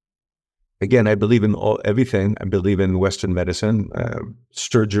 again, I believe in everything. I believe in Western medicine,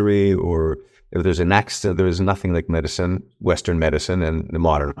 surgery, or if there's an accident, there is nothing like Western medicine and the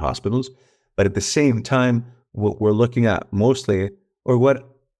modern hospitals. But at the same time, what we're looking at mostly, or what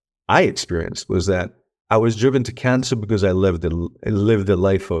I experienced, was that I was driven to cancer because I lived a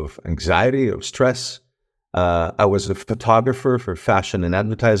life of anxiety, of stress. I was a photographer for fashion and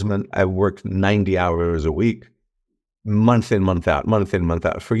advertisement. I worked 90 hours a week, month in, month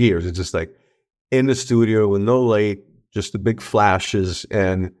out for years. It's just like in the studio with no light, just the big flashes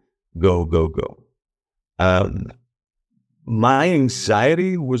and go, go, go. My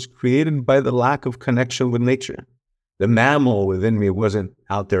anxiety was created by the lack of connection with nature. The mammal within me wasn't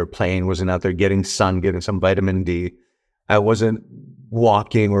out there playing, wasn't out there getting sun, getting some vitamin D. I wasn't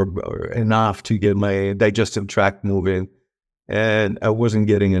walking or enough to get my digestive tract moving. And I wasn't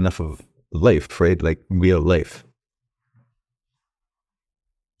getting enough of life, right? Like real life.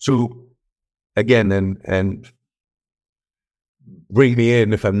 So again, and bring me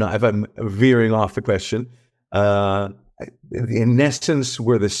in if I'm veering off the question. In essence,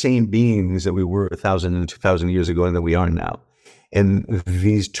 we're the same beings that we were 1,000 and 2,000 years ago and that we are now. And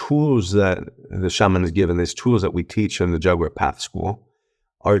these tools that the shaman is given, these tools that we teach in the Jaguar Path School,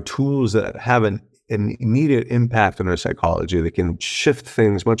 are tools that have an immediate impact on our psychology. They can shift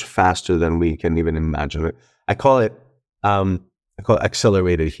things much faster than we can even imagine. I call it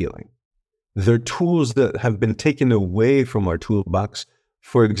accelerated healing. They're tools that have been taken away from our toolbox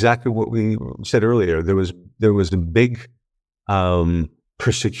for exactly what we said earlier. There was a big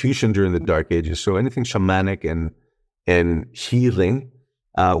persecution during the Dark Ages. So anything shamanic and healing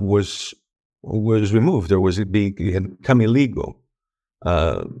was removed, or was it had become illegal.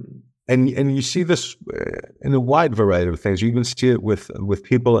 And you see this in a wide variety of things. You even see it with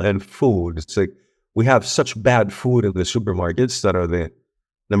people and food. It's like we have such bad food in the supermarkets that are the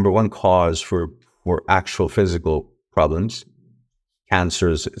number one cause for actual physical problems,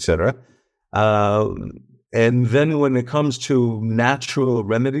 cancers, etc. And then when it comes to natural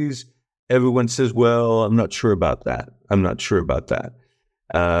remedies, everyone says, well, I'm not sure about that. I'm not sure about that.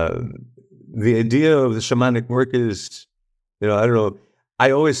 The idea of the shamanic work is, I don't know.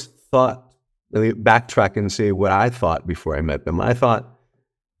 I always thought, let me backtrack and say what I thought before I met them. I thought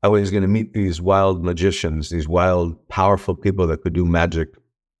I was going to meet these wild magicians, these wild, powerful people that could do magic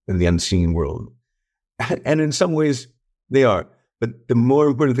in the unseen world. And in some ways, they are. But the more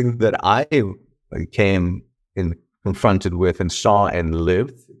important thing that I came in confronted with and saw and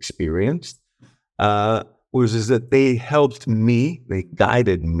lived, experienced, was that they helped me, they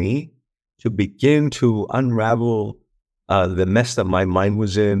guided me to begin to unravel the mess that my mind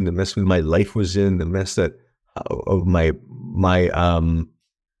was in, the mess that my life was in, the mess that of my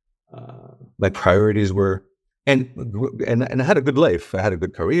priorities were, and I had a good life. I had a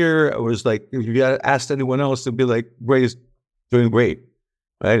good career. I was like, if you asked anyone else, they'd be like, Ray's doing great,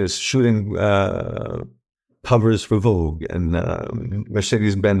 right? It's shooting covers for Vogue and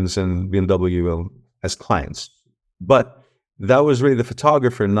Mercedes-Benz and BMW as clients. But that was Ray the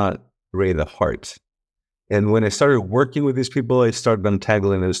photographer, not Ray the heart. And when I started working with these people, I started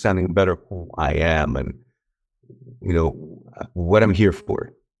untangling and understanding better who I am and, what I'm here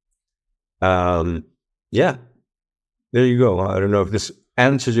for. Yeah, there you go. I don't know if this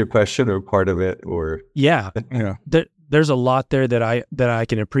answers your question or part of it, or yeah. There's a lot there that I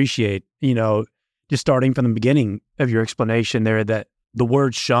can appreciate. Just starting from the beginning of your explanation there, that the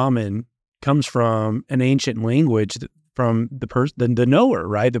word shaman comes from an ancient language from the knower,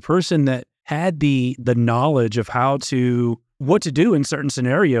 right? The person that had the knowledge of what to do in certain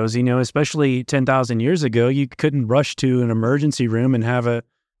scenarios, especially 10,000 years ago. You couldn't rush to an emergency room and have a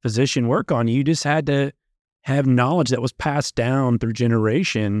physician work on you. You just had to have knowledge that was passed down through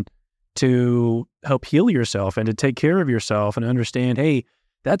generation to help heal yourself and to take care of yourself and understand, hey,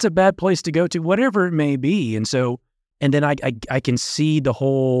 that's a bad place to go to, whatever it may be. And then I can see the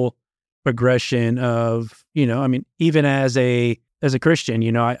whole progression of, even as a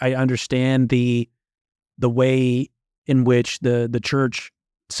Christian, I understand the way in which the church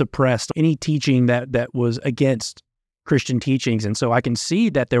suppressed any teaching that was against Christian teachings. And so I can see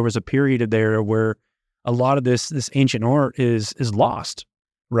that there was a period there where a lot of this ancient art is lost,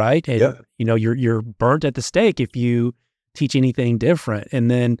 right? And, you're burnt at the stake if you teach anything different. And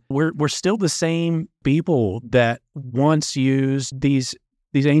then we're still the same people that once used these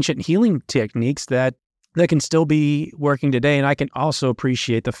ancient healing techniques that can still be working today. And I can also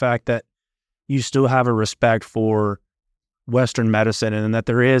appreciate the fact that you still have a respect for Western medicine and that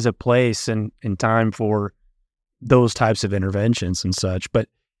there is a place and time for those types of interventions and such. But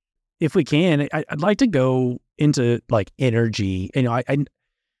if we can, I'd like to go into like energy. I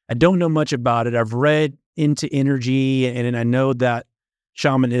don't know much about it. I've read into energy, and I know that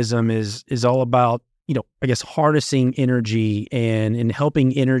shamanism is all about, I guess, harnessing energy and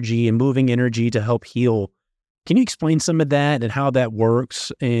helping energy and moving energy to help heal. Can you explain some of that and how that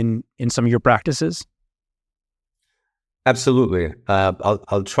works in some of your practices? Absolutely.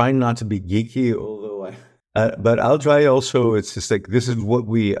 I'll try not to be geeky, but I'll try also. It's just like, this is what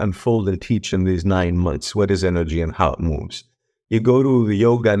we unfold and teach in these 9 months. What is energy and how it moves? You go to the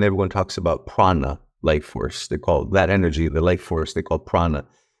yoga and everyone talks about prana, life force. They call that energy, the life force, they call prana.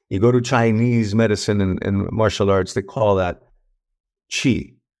 You go to Chinese medicine and martial arts, they call that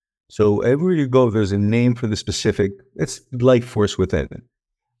qi. So everywhere you go, there's a name for the specific, it's life force within it.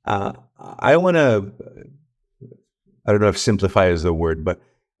 I don't know if simplify is the word, but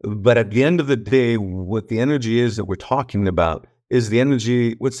at the end of the day, what the energy is that we're talking about is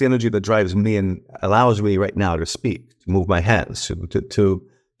what's the energy that drives me and allows me right now to speak, to move my hands,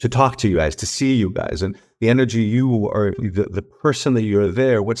 to talk to you guys, to see you guys. And the energy you are, the person that you're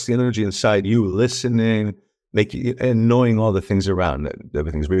there, what's the energy inside you listening, and knowing all the things around it.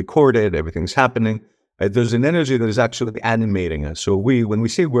 Everything's recorded, everything's happening. Right? There's an energy that is actually animating us. So when we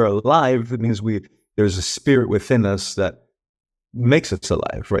say we're alive, it means there's a spirit within us that makes us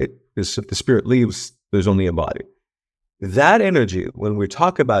alive, right? Because if the spirit leaves, there's only a body. That energy, when we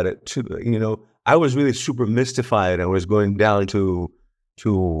talk about it, I was really super mystified. I was going down to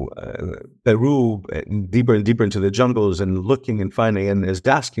Peru, and deeper into the jungles, and looking and finding, and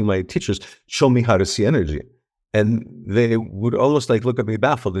asking my teachers, show me how to see energy. And they would almost like look at me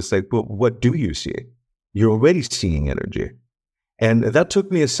baffled. It's like, well, what do you see? You're already seeing energy. And that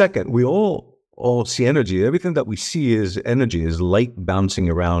took me a second. We all see energy. Everything that we see is energy, is light bouncing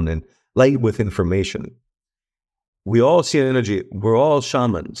around and light with information. We all see energy. We're all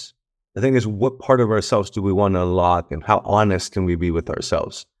shamans. The thing is, what part of ourselves do we want to unlock, and how honest can we be with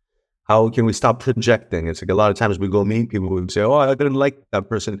ourselves? How can we stop projecting? It's like a lot of times we go meet people, we say, oh, I didn't like that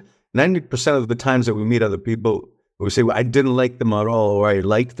person. 90% of the times that we meet other people, we say, well, I didn't like them at all, or I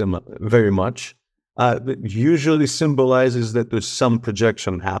liked them very much. It usually symbolizes that there's some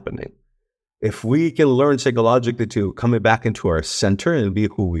projection happening. If we can learn psychologically to come back into our center and be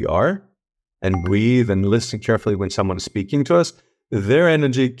who we are, and breathe and listen carefully when someone is speaking to us, their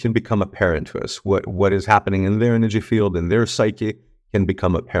energy can become apparent to us. What is happening in their energy field and their psyche can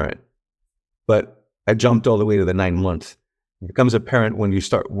become apparent. But I jumped all the way to the 9 months. It becomes apparent when you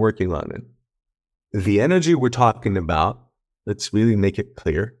start working on it. The energy we're talking about, let's really make it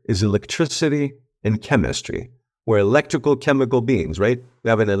clear, is electricity and chemistry. We're electrical chemical beings, right? We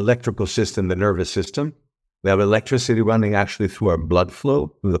have an electrical system, the nervous system. We have electricity running actually through our blood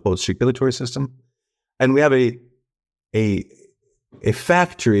flow, through the whole circulatory system. And we have a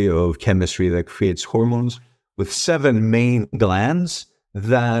factory of chemistry that creates hormones with 7 main glands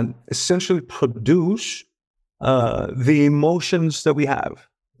that essentially produce the emotions that we have.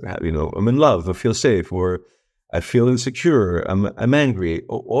 I'm in love, I feel safe, or I feel insecure, I'm angry.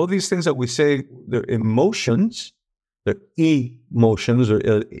 All these things that we say, they're emotions, they're emotions or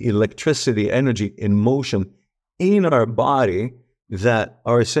electricity, energy in motion in our body that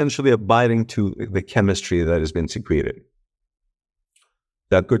are essentially abiding to the chemistry that has been secreted.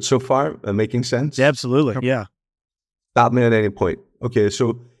 That good so far? Making sense? Absolutely, yeah. Stop me at any point. Okay,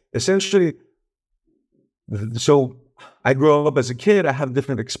 so essentially, I grow up as a kid, I have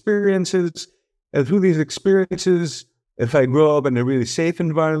different experiences, and through these experiences, if I grow up in a really safe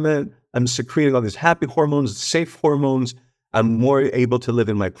environment, I'm secreting all these happy hormones, safe hormones, I'm more able to live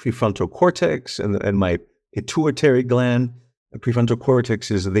in my prefrontal cortex and my pituitary gland. The prefrontal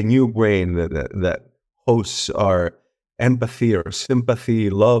cortex is the new brain that hosts our empathy or sympathy,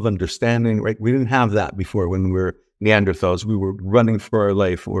 love, understanding, right? We didn't have that before when we were Neanderthals. We were running for our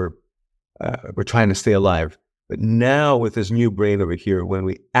life, or we're trying to stay alive. But now with this new brain over here, when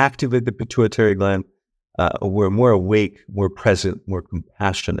we activate the pituitary gland, we're more awake, more present, more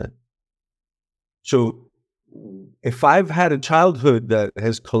compassionate. So if I've had a childhood that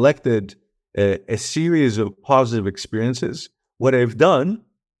has collected a series of positive experiences, what I've done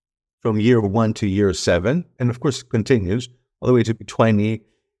from year 1 to year 7, and of course it continues all the way to 20,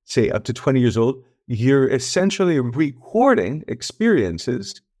 say up to 20 years old, you're essentially recording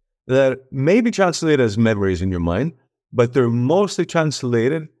experiences that may be translated as memories in your mind, but they're mostly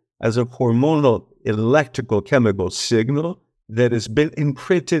translated as a hormonal, electrical, chemical signal that has been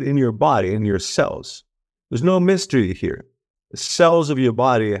imprinted in your body, in your cells. There's no mystery here. The cells of your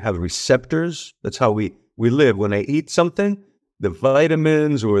body have receptors. That's how we live. When I eat something, the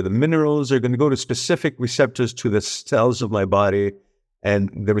vitamins or the minerals are going to go to specific receptors to the cells of my body.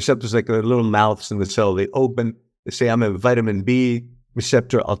 And the receptors, like little mouths in the cell, they open. They say, I'm a vitamin B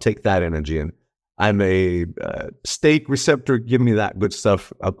receptor, I'll take that energy in. I'm a steak receptor, give me that good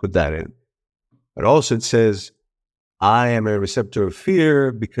stuff, I'll put that in. But also it says, I am a receptor of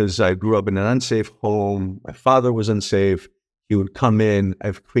fear because I grew up in an unsafe home. My father was unsafe. He would come in.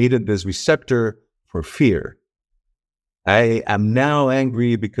 I've created this receptor for fear. I am now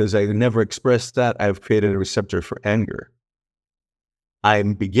angry because I never expressed that. I've created a receptor for anger.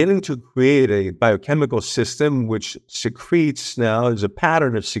 I'm beginning to create a biochemical system which secretes now, there's a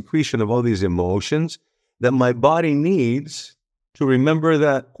pattern of secretion of all these emotions that my body needs to remember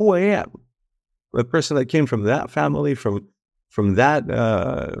that who I am. A person that came from that family, from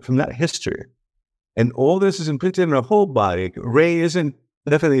that history. And all this is imprinted in our whole body. Ray isn't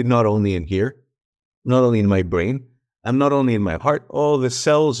definitely not only in here, not only in my brain, and not only in my heart. All the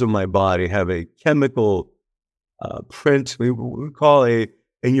cells of my body have a chemical print, we call a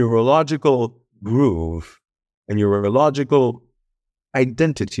neurological groove, a neurological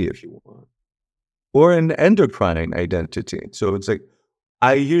identity, if you want, or an endocrine identity. So it's like,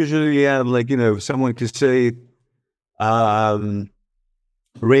 I usually am like, someone could say,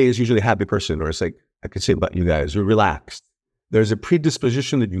 Ray is usually a happy person, or it's like, I could say about you guys, you're relaxed. There's a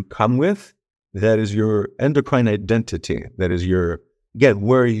predisposition that you come with that is your endocrine identity. That is your, again,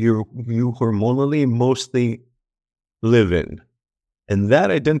 where you hormonally mostly live in. And that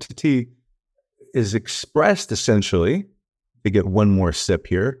identity is expressed essentially, to get one more step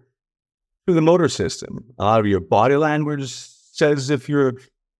here, through the motor system. A lot of your body language says if you're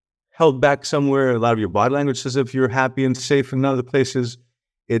held back somewhere. A lot of your body language says if you're happy and safe in other places.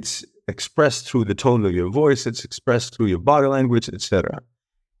 It's expressed through the tone of your voice. It's expressed through your body language, etc.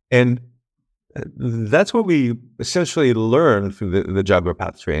 And that's what we essentially learn through the Jaguar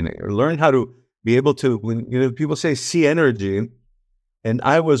Path training, or learn how to be able to, when people say see energy, and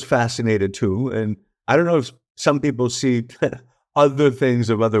I was fascinated too. And I don't know if some people see other things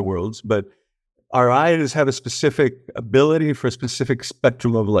of other worlds, but our eyes have a specific ability for a specific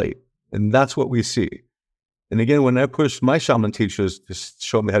spectrum of light. And that's what we see. And again, when I pushed my shaman teachers to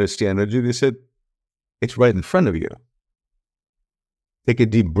show me how to see energy, they said, it's right in front of you. Take a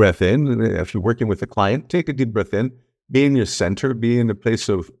deep breath in. If you're working with a client, take a deep breath in. Be in your center. Be in a place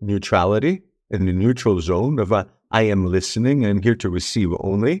of neutrality, in the neutral zone of I am listening and here to receive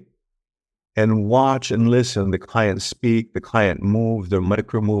only. And watch and listen. The client speak, the client move, their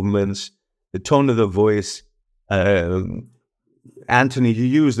micro movements, the tone of the voice. Anthony, you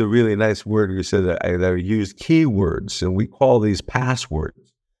used a really nice word. You said that I used keywords, and we call these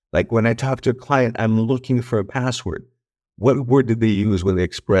passwords. Like when I talk to a client, I'm looking for a password. What word did they use when they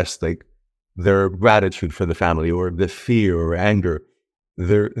expressed like their gratitude for the family, or the fear or anger?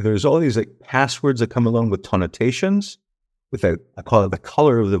 There's all these like passwords that come along with connotations, with I call it the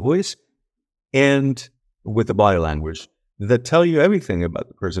color of the voice, and with the body language that tell you everything about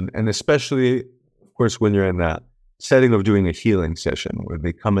the person. And especially, of course, when you're in that setting of doing a healing session where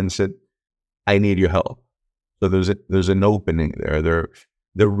they come and say, I need your help. So there's an opening there.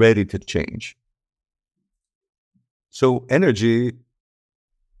 They're ready to change. So energy,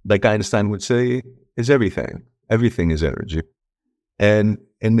 like Einstein would say, is everything. Everything is energy. And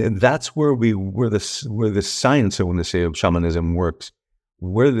that's where the science, I want to say, of shamanism works,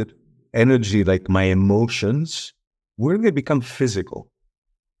 where the energy, like my emotions, where do they become physical?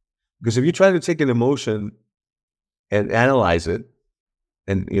 Because if you try to take an emotion and analyze it,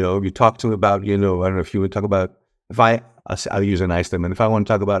 and you talk to them about, I don't know if you would talk about, I'll use an Einstein, and if I want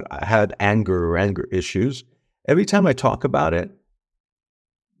to talk about I had anger or anger issues, every time I talk about it,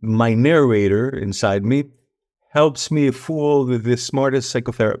 my narrator inside me helps me fool the smartest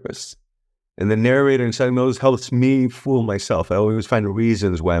psychotherapist. And the narrator inside me always helps me fool myself. I always find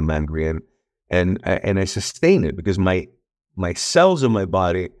reasons why I'm angry, and I sustain it because my cells in my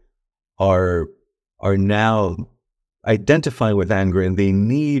body are now identifying with anger, and they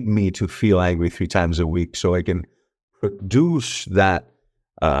need me to feel angry 3 times a week so I can produce that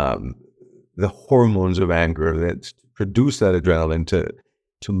the hormones of anger, that produce that adrenaline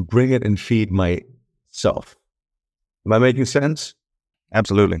to bring it and feed myself. Am I making sense?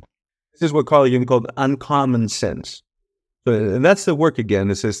 Absolutely. This is what Carl Jung called uncommon sense. So, and that's the work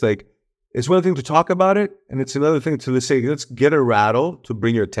again. It's just like, it's one thing to talk about it, and it's another thing to say, let's get a rattle to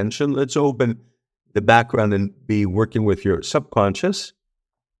bring your attention. Let's open the background and be working with your subconscious,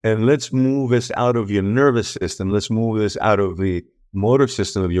 and let's move this out of your nervous system. Let's move this out of the motor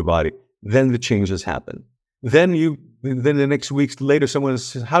system of your body. Then the changes happen. Then the next weeks later, someone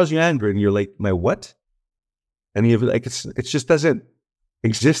says, how's your anger? And you're like, my what? And you're like, it just doesn't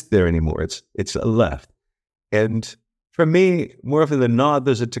exist there anymore. It's left. And for me, more often than not,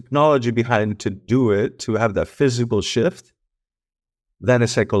 there's a technology behind to do it, to have that physical shift, than a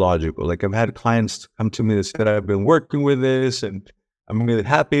psychological. Like I've had clients come to me and said, I've been working with this and I'm really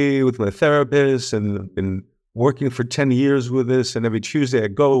happy with my therapist and I've been working for 10 years with this. And every Tuesday I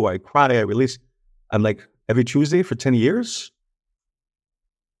go, I cry, I release. I'm like, every Tuesday for 10 years?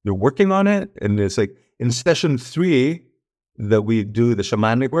 You're working on it? And it's like, in session 3 that we do the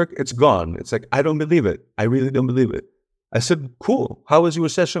shamanic work, it's gone. It's like, I don't believe it. I really don't believe it. I said, cool. How was your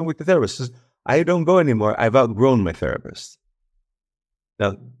session with the therapist? He says, I don't go anymore. I've outgrown my therapist.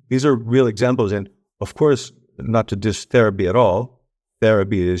 Now, these are real examples. And of course, not to diss therapy at all.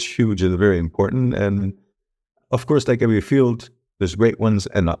 Therapy is huge and very important. And of course, like every field, there's great ones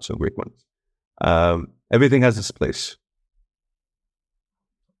and not so great ones. Everything has its place.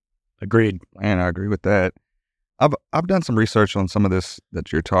 Agreed. And I agree with that. I've done some research on some of this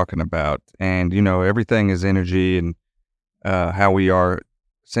that you're talking about, and everything is energy, and how we are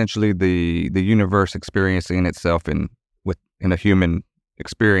essentially the universe experiencing itself in a human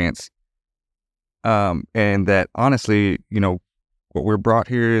experience, and that honestly, what we're brought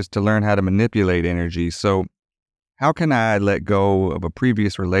here is to learn how to manipulate energy. So, how can I let go of a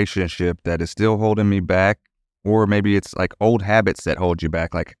previous relationship that is still holding me back, or maybe it's like old habits that hold you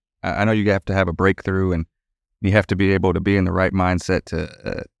back? Like I know you have to have a breakthrough, and you have to be able to be in the right mindset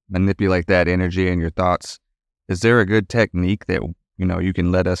to manipulate that energy and your thoughts. Is there a good technique that, you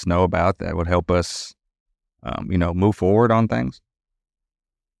can let us know about that would help us, move forward on things?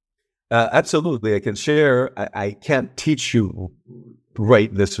 Absolutely. I can share. I can't teach you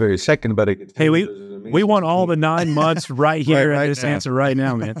right this very second, but hey, we want all the 9 months right here in this answer right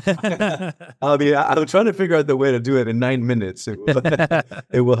now, man. I'm trying to figure out the way to do it in 9 minutes.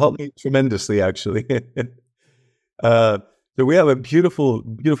 It will help me tremendously, actually. So we have a beautiful,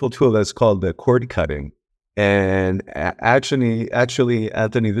 beautiful tool that's called the cord cutting. And actually,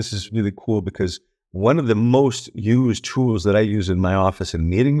 Anthony, this is really cool because one of the most used tools that I use in my office and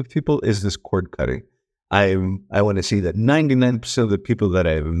meeting with people is this cord cutting. I want to see that 99% of the people that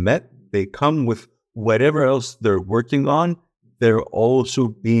I've met, they come with whatever else they're working on. They're also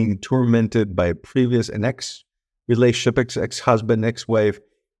being tormented by an ex-relationship, ex-husband, ex-wife,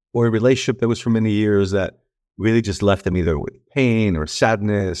 or a relationship that was for many years that really just left them either with pain or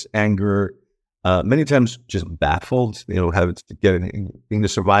sadness, anger, many times just baffled, being the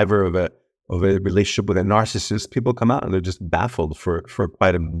survivor of a relationship with a narcissist. People come out and they're just baffled for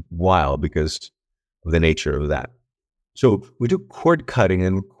quite a while because of the nature of that. So we do cord cutting,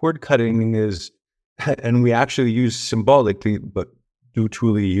 and cord cutting is, and we actually use symbolically, but do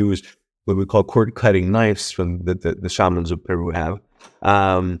truly use what we call cord cutting knives from the shamans of Peru have.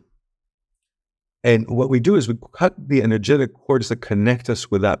 And what we do is we cut the energetic cords that connect us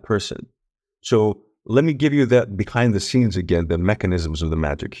with that person. So let me give you that behind the scenes again, the mechanisms of the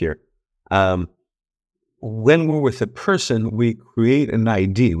magic here. When we're with a person, we create an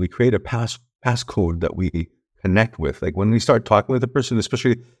ID, we create a passcode that we connect with. Like when we start talking with a person,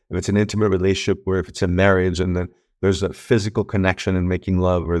 especially if it's an intimate relationship or if it's a marriage and then there's a physical connection and making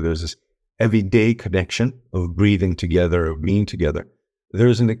love, or there's this everyday connection of breathing together or being together,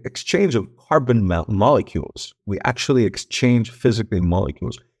 there's an exchange of carbon molecules. We actually exchange physically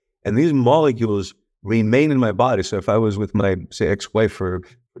molecules. And these molecules remain in my body. So if I was with my, say, ex-wife for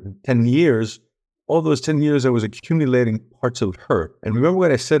 10 years, all those 10 years I was accumulating parts of her. And remember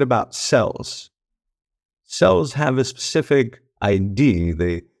what I said about cells. Cells have a specific ID.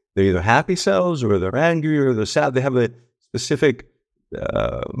 They're either happy cells or they're angry or they're sad. They have a specific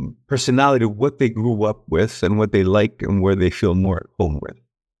personality of what they grew up with and what they like and where they feel more at home with.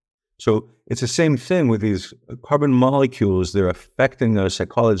 So it's the same thing with these carbon molecules. They're affecting our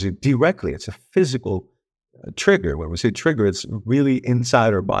psychology directly. It's a physical trigger. When we say trigger, it's really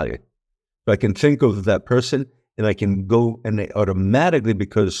inside our body. So I can think of that person and I can go and automatically,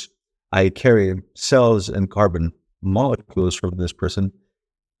 because I carry cells and carbon molecules from this person,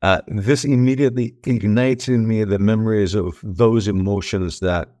 this immediately ignites in me the memories of those emotions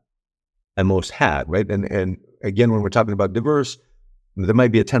that I most had, right? And again, when we're talking about divorce, there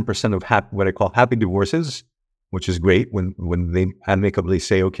might be a 10% of what I call happy divorces, which is great when they amicably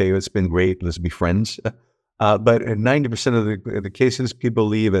say, okay, it's been great, let's be friends. But in 90% of the cases, people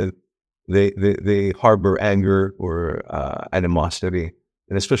leave and they harbor anger or animosity.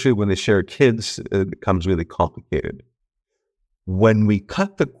 And especially when they share kids, it becomes really complicated. When we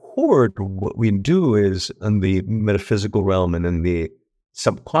cut the cord, what we do is in the metaphysical realm and in the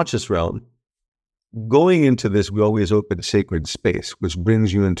subconscious realm, going into this, we always open sacred space, which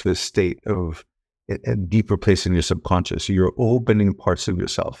brings you into a state of a deeper place in your subconscious. You're opening parts of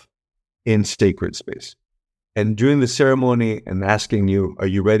yourself in sacred space. And during the ceremony and asking you, are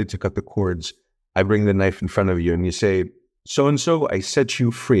you ready to cut the cords? I bring the knife in front of you and you say, so-and-so, I set you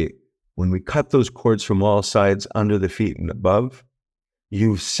free. When we cut those cords from all sides, under the feet and above,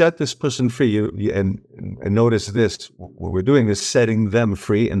 you've set this person free. And notice this, what we're doing is setting them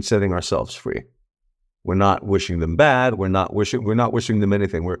free and setting ourselves free. We're not wishing them bad. We're not wishing them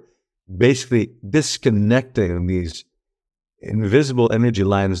anything. We're basically disconnecting these invisible energy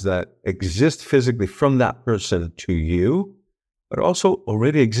lines that exist physically from that person to you, but also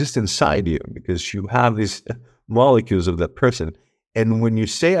already exist inside you because you have these molecules of that person. And when you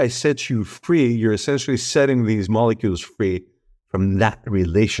say, I set you free, you're essentially setting these molecules free from that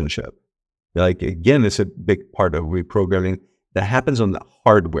relationship. Like, again, it's a big part of reprogramming that happens on the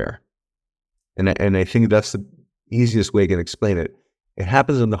hardware. And I think that's the easiest way I can explain it. It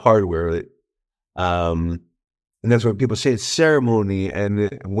happens on the hardware. And that's why people say it's ceremony.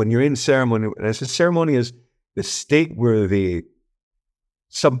 And when you're in ceremony, and I said ceremony is the state where the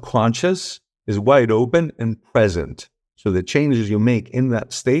subconscious is wide open and present. So the changes you make in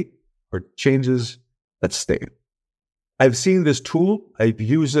that state are changes that state. I've seen this tool. I've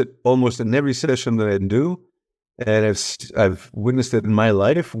used it almost in every session that I do. And I've witnessed it in my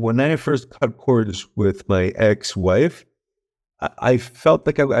life. When I first cut cords with my ex-wife, I felt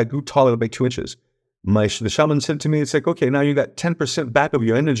like I grew taller by 2 inches. The shaman said to me, it's like, okay, now you got 10% back of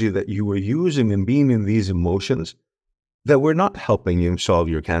your energy that you were using and being in these emotions that were not helping you solve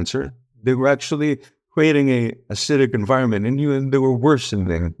your cancer. They were actually creating a acidic environment in you, and they were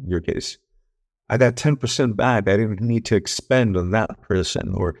worsening your case. I got 10% back. I didn't need to expend on that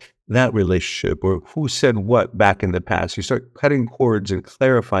person or that relationship or who said what back in the past. You start cutting cords and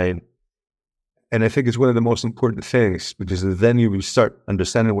clarifying. And I think it's one of the most important things, because then you start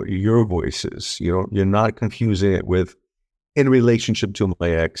understanding what your voice is. You're not confusing it with in relationship to my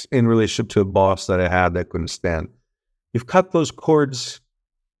ex, in relationship to a boss that I had that couldn't stand. You've cut those cords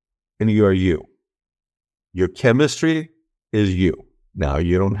and you are you. Your chemistry is you. Now,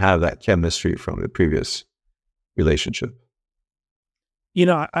 you don't have that chemistry from the previous relationship.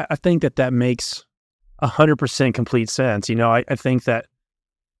 I think that makes 100% complete sense. I think that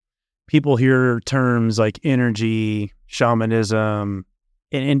people hear terms like energy, shamanism,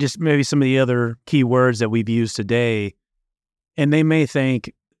 and just maybe some of the other key words that we've used today, and they may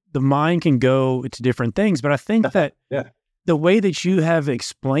think the mind can go to different things. But I think that the way that you have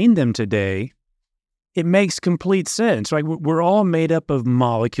explained them today, it makes complete sense. Like, we're all made up of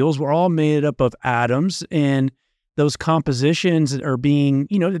molecules. We're all made up of atoms, and those compositions are being,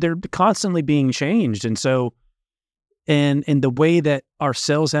 they're constantly being changed. And so, and the way that our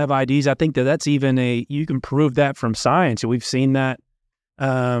cells have IDs, I think that's even you can prove that from science. We've seen that,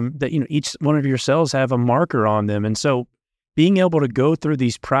 each one of your cells have a marker on them. And so being able to go through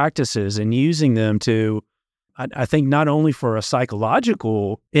these practices and using them to, I think, not only for a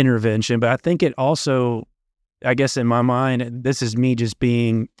psychological intervention, but I think it also, I guess in my mind, this is me just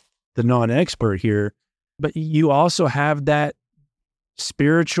being the non-expert here, but you also have that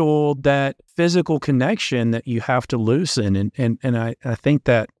spiritual, that physical connection that you have to loosen. And I think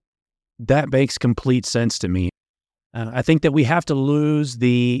that makes complete sense to me. I think that we have to lose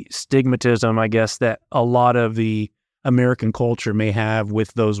the stigmatism, I guess, that a lot of the American culture may have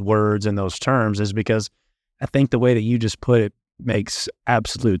with those words and those terms, is because I think the way that you just put it makes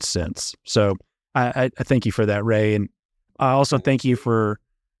absolute sense. So I thank you for that, Ray. And I also thank you for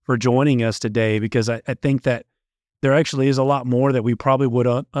joining us today, because I think that there actually is a lot more that we probably would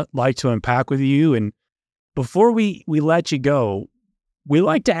like to unpack with you. And before we let you go, we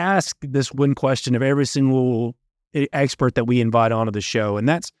like to ask this one question of every single expert that we invite onto the show. And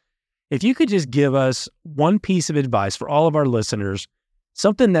that's, if you could just give us one piece of advice for all of our listeners,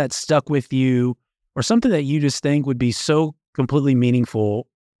 something that stuck with you or something that you just think would be so completely meaningful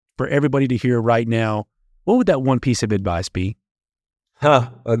for everybody to hear right now, what would that one piece of advice be?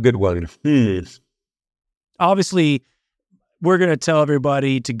 A good one. Obviously, we're going to tell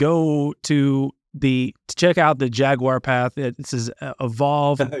everybody to go to check out the Jaguar Path. This is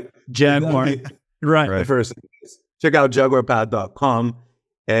Evolve Jaguar. Right. First, check out jaguarpath.com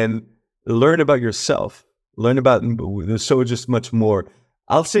and learn about yourself. There's so just much more.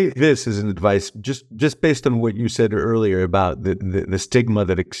 I'll say this as an advice, just based on what you said earlier about the stigma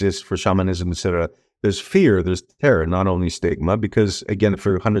that exists for shamanism, etc. There's fear, there's terror, not only stigma, because again,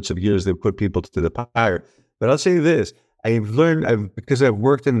 for hundreds of years, they've put people to the fire. But I'll say this, I've learned, because I've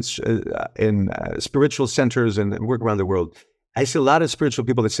worked in spiritual centers and work around the world, I see a lot of spiritual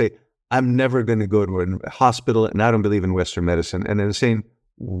people that say, I'm never going to go to a hospital and I don't believe in Western medicine. And they're saying,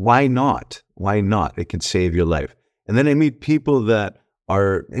 why not? Why not? It can save your life. And then I meet people that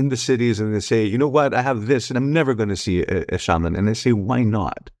are in the cities and they say, you know what, I have this and I'm never going to see a shaman. And they say, why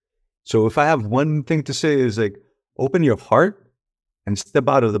not? So if I have one thing to say is like, open your heart and step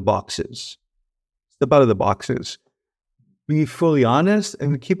out of the boxes. Step out of the boxes. Be fully honest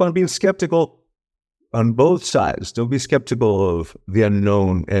and keep on being skeptical on both sides. Don't be skeptical of the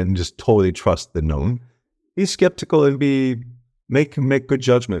unknown and just totally trust the known. Be skeptical and make good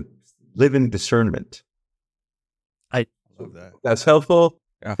judgment. Live in discernment. That's helpful.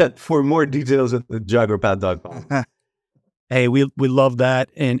 Yeah. For more details at jaguarpath.com. Hey, we love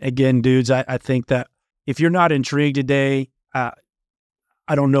that. And again, dudes, I think that if you're not intrigued today, I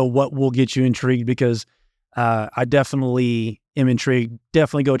don't know what will get you intrigued, because I definitely am intrigued.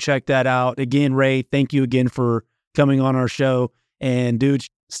 Definitely go check that out. Again, Ray, thank you again for coming on our show. And dudes,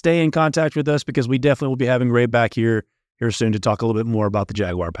 stay in contact with us, because we definitely will be having Ray back here soon to talk a little bit more about the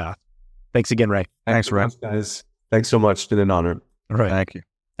Jaguar Path. Thanks again, Ray. Thanks, Ray. Guys. Thanks so much. It's been an honor. All right. Thank you.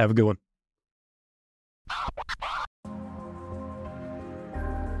 Have a good one.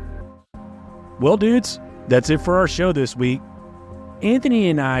 Well, dudes, that's it for our show this week. Anthony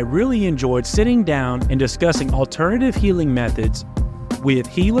and I really enjoyed sitting down and discussing alternative healing methods with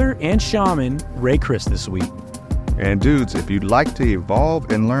healer and shaman Ray Crist this week. And dudes, if you'd like to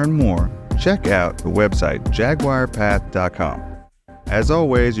evolve and learn more, check out the website jaguarpath.com. As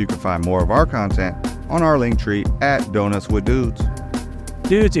always, you can find more of our content on our link tree at Donuts with Dudes.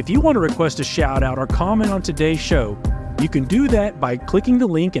 Dudes, if you want to request a shout out or comment on today's show, you can do that by clicking the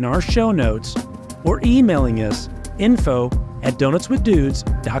link in our show notes or emailing us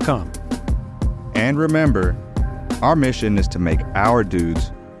info@donutswithdudes.com. And remember, our mission is to make our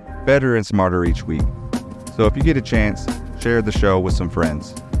dudes better and smarter each week. So if you get a chance, share the show with some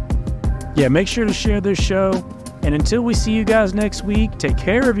friends. Yeah, make sure to share this show. And until we see you guys next week, take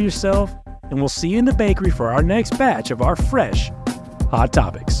care of yourself, and we'll see you in the bakery for our next batch of our fresh Hot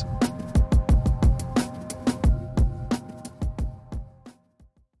Topics.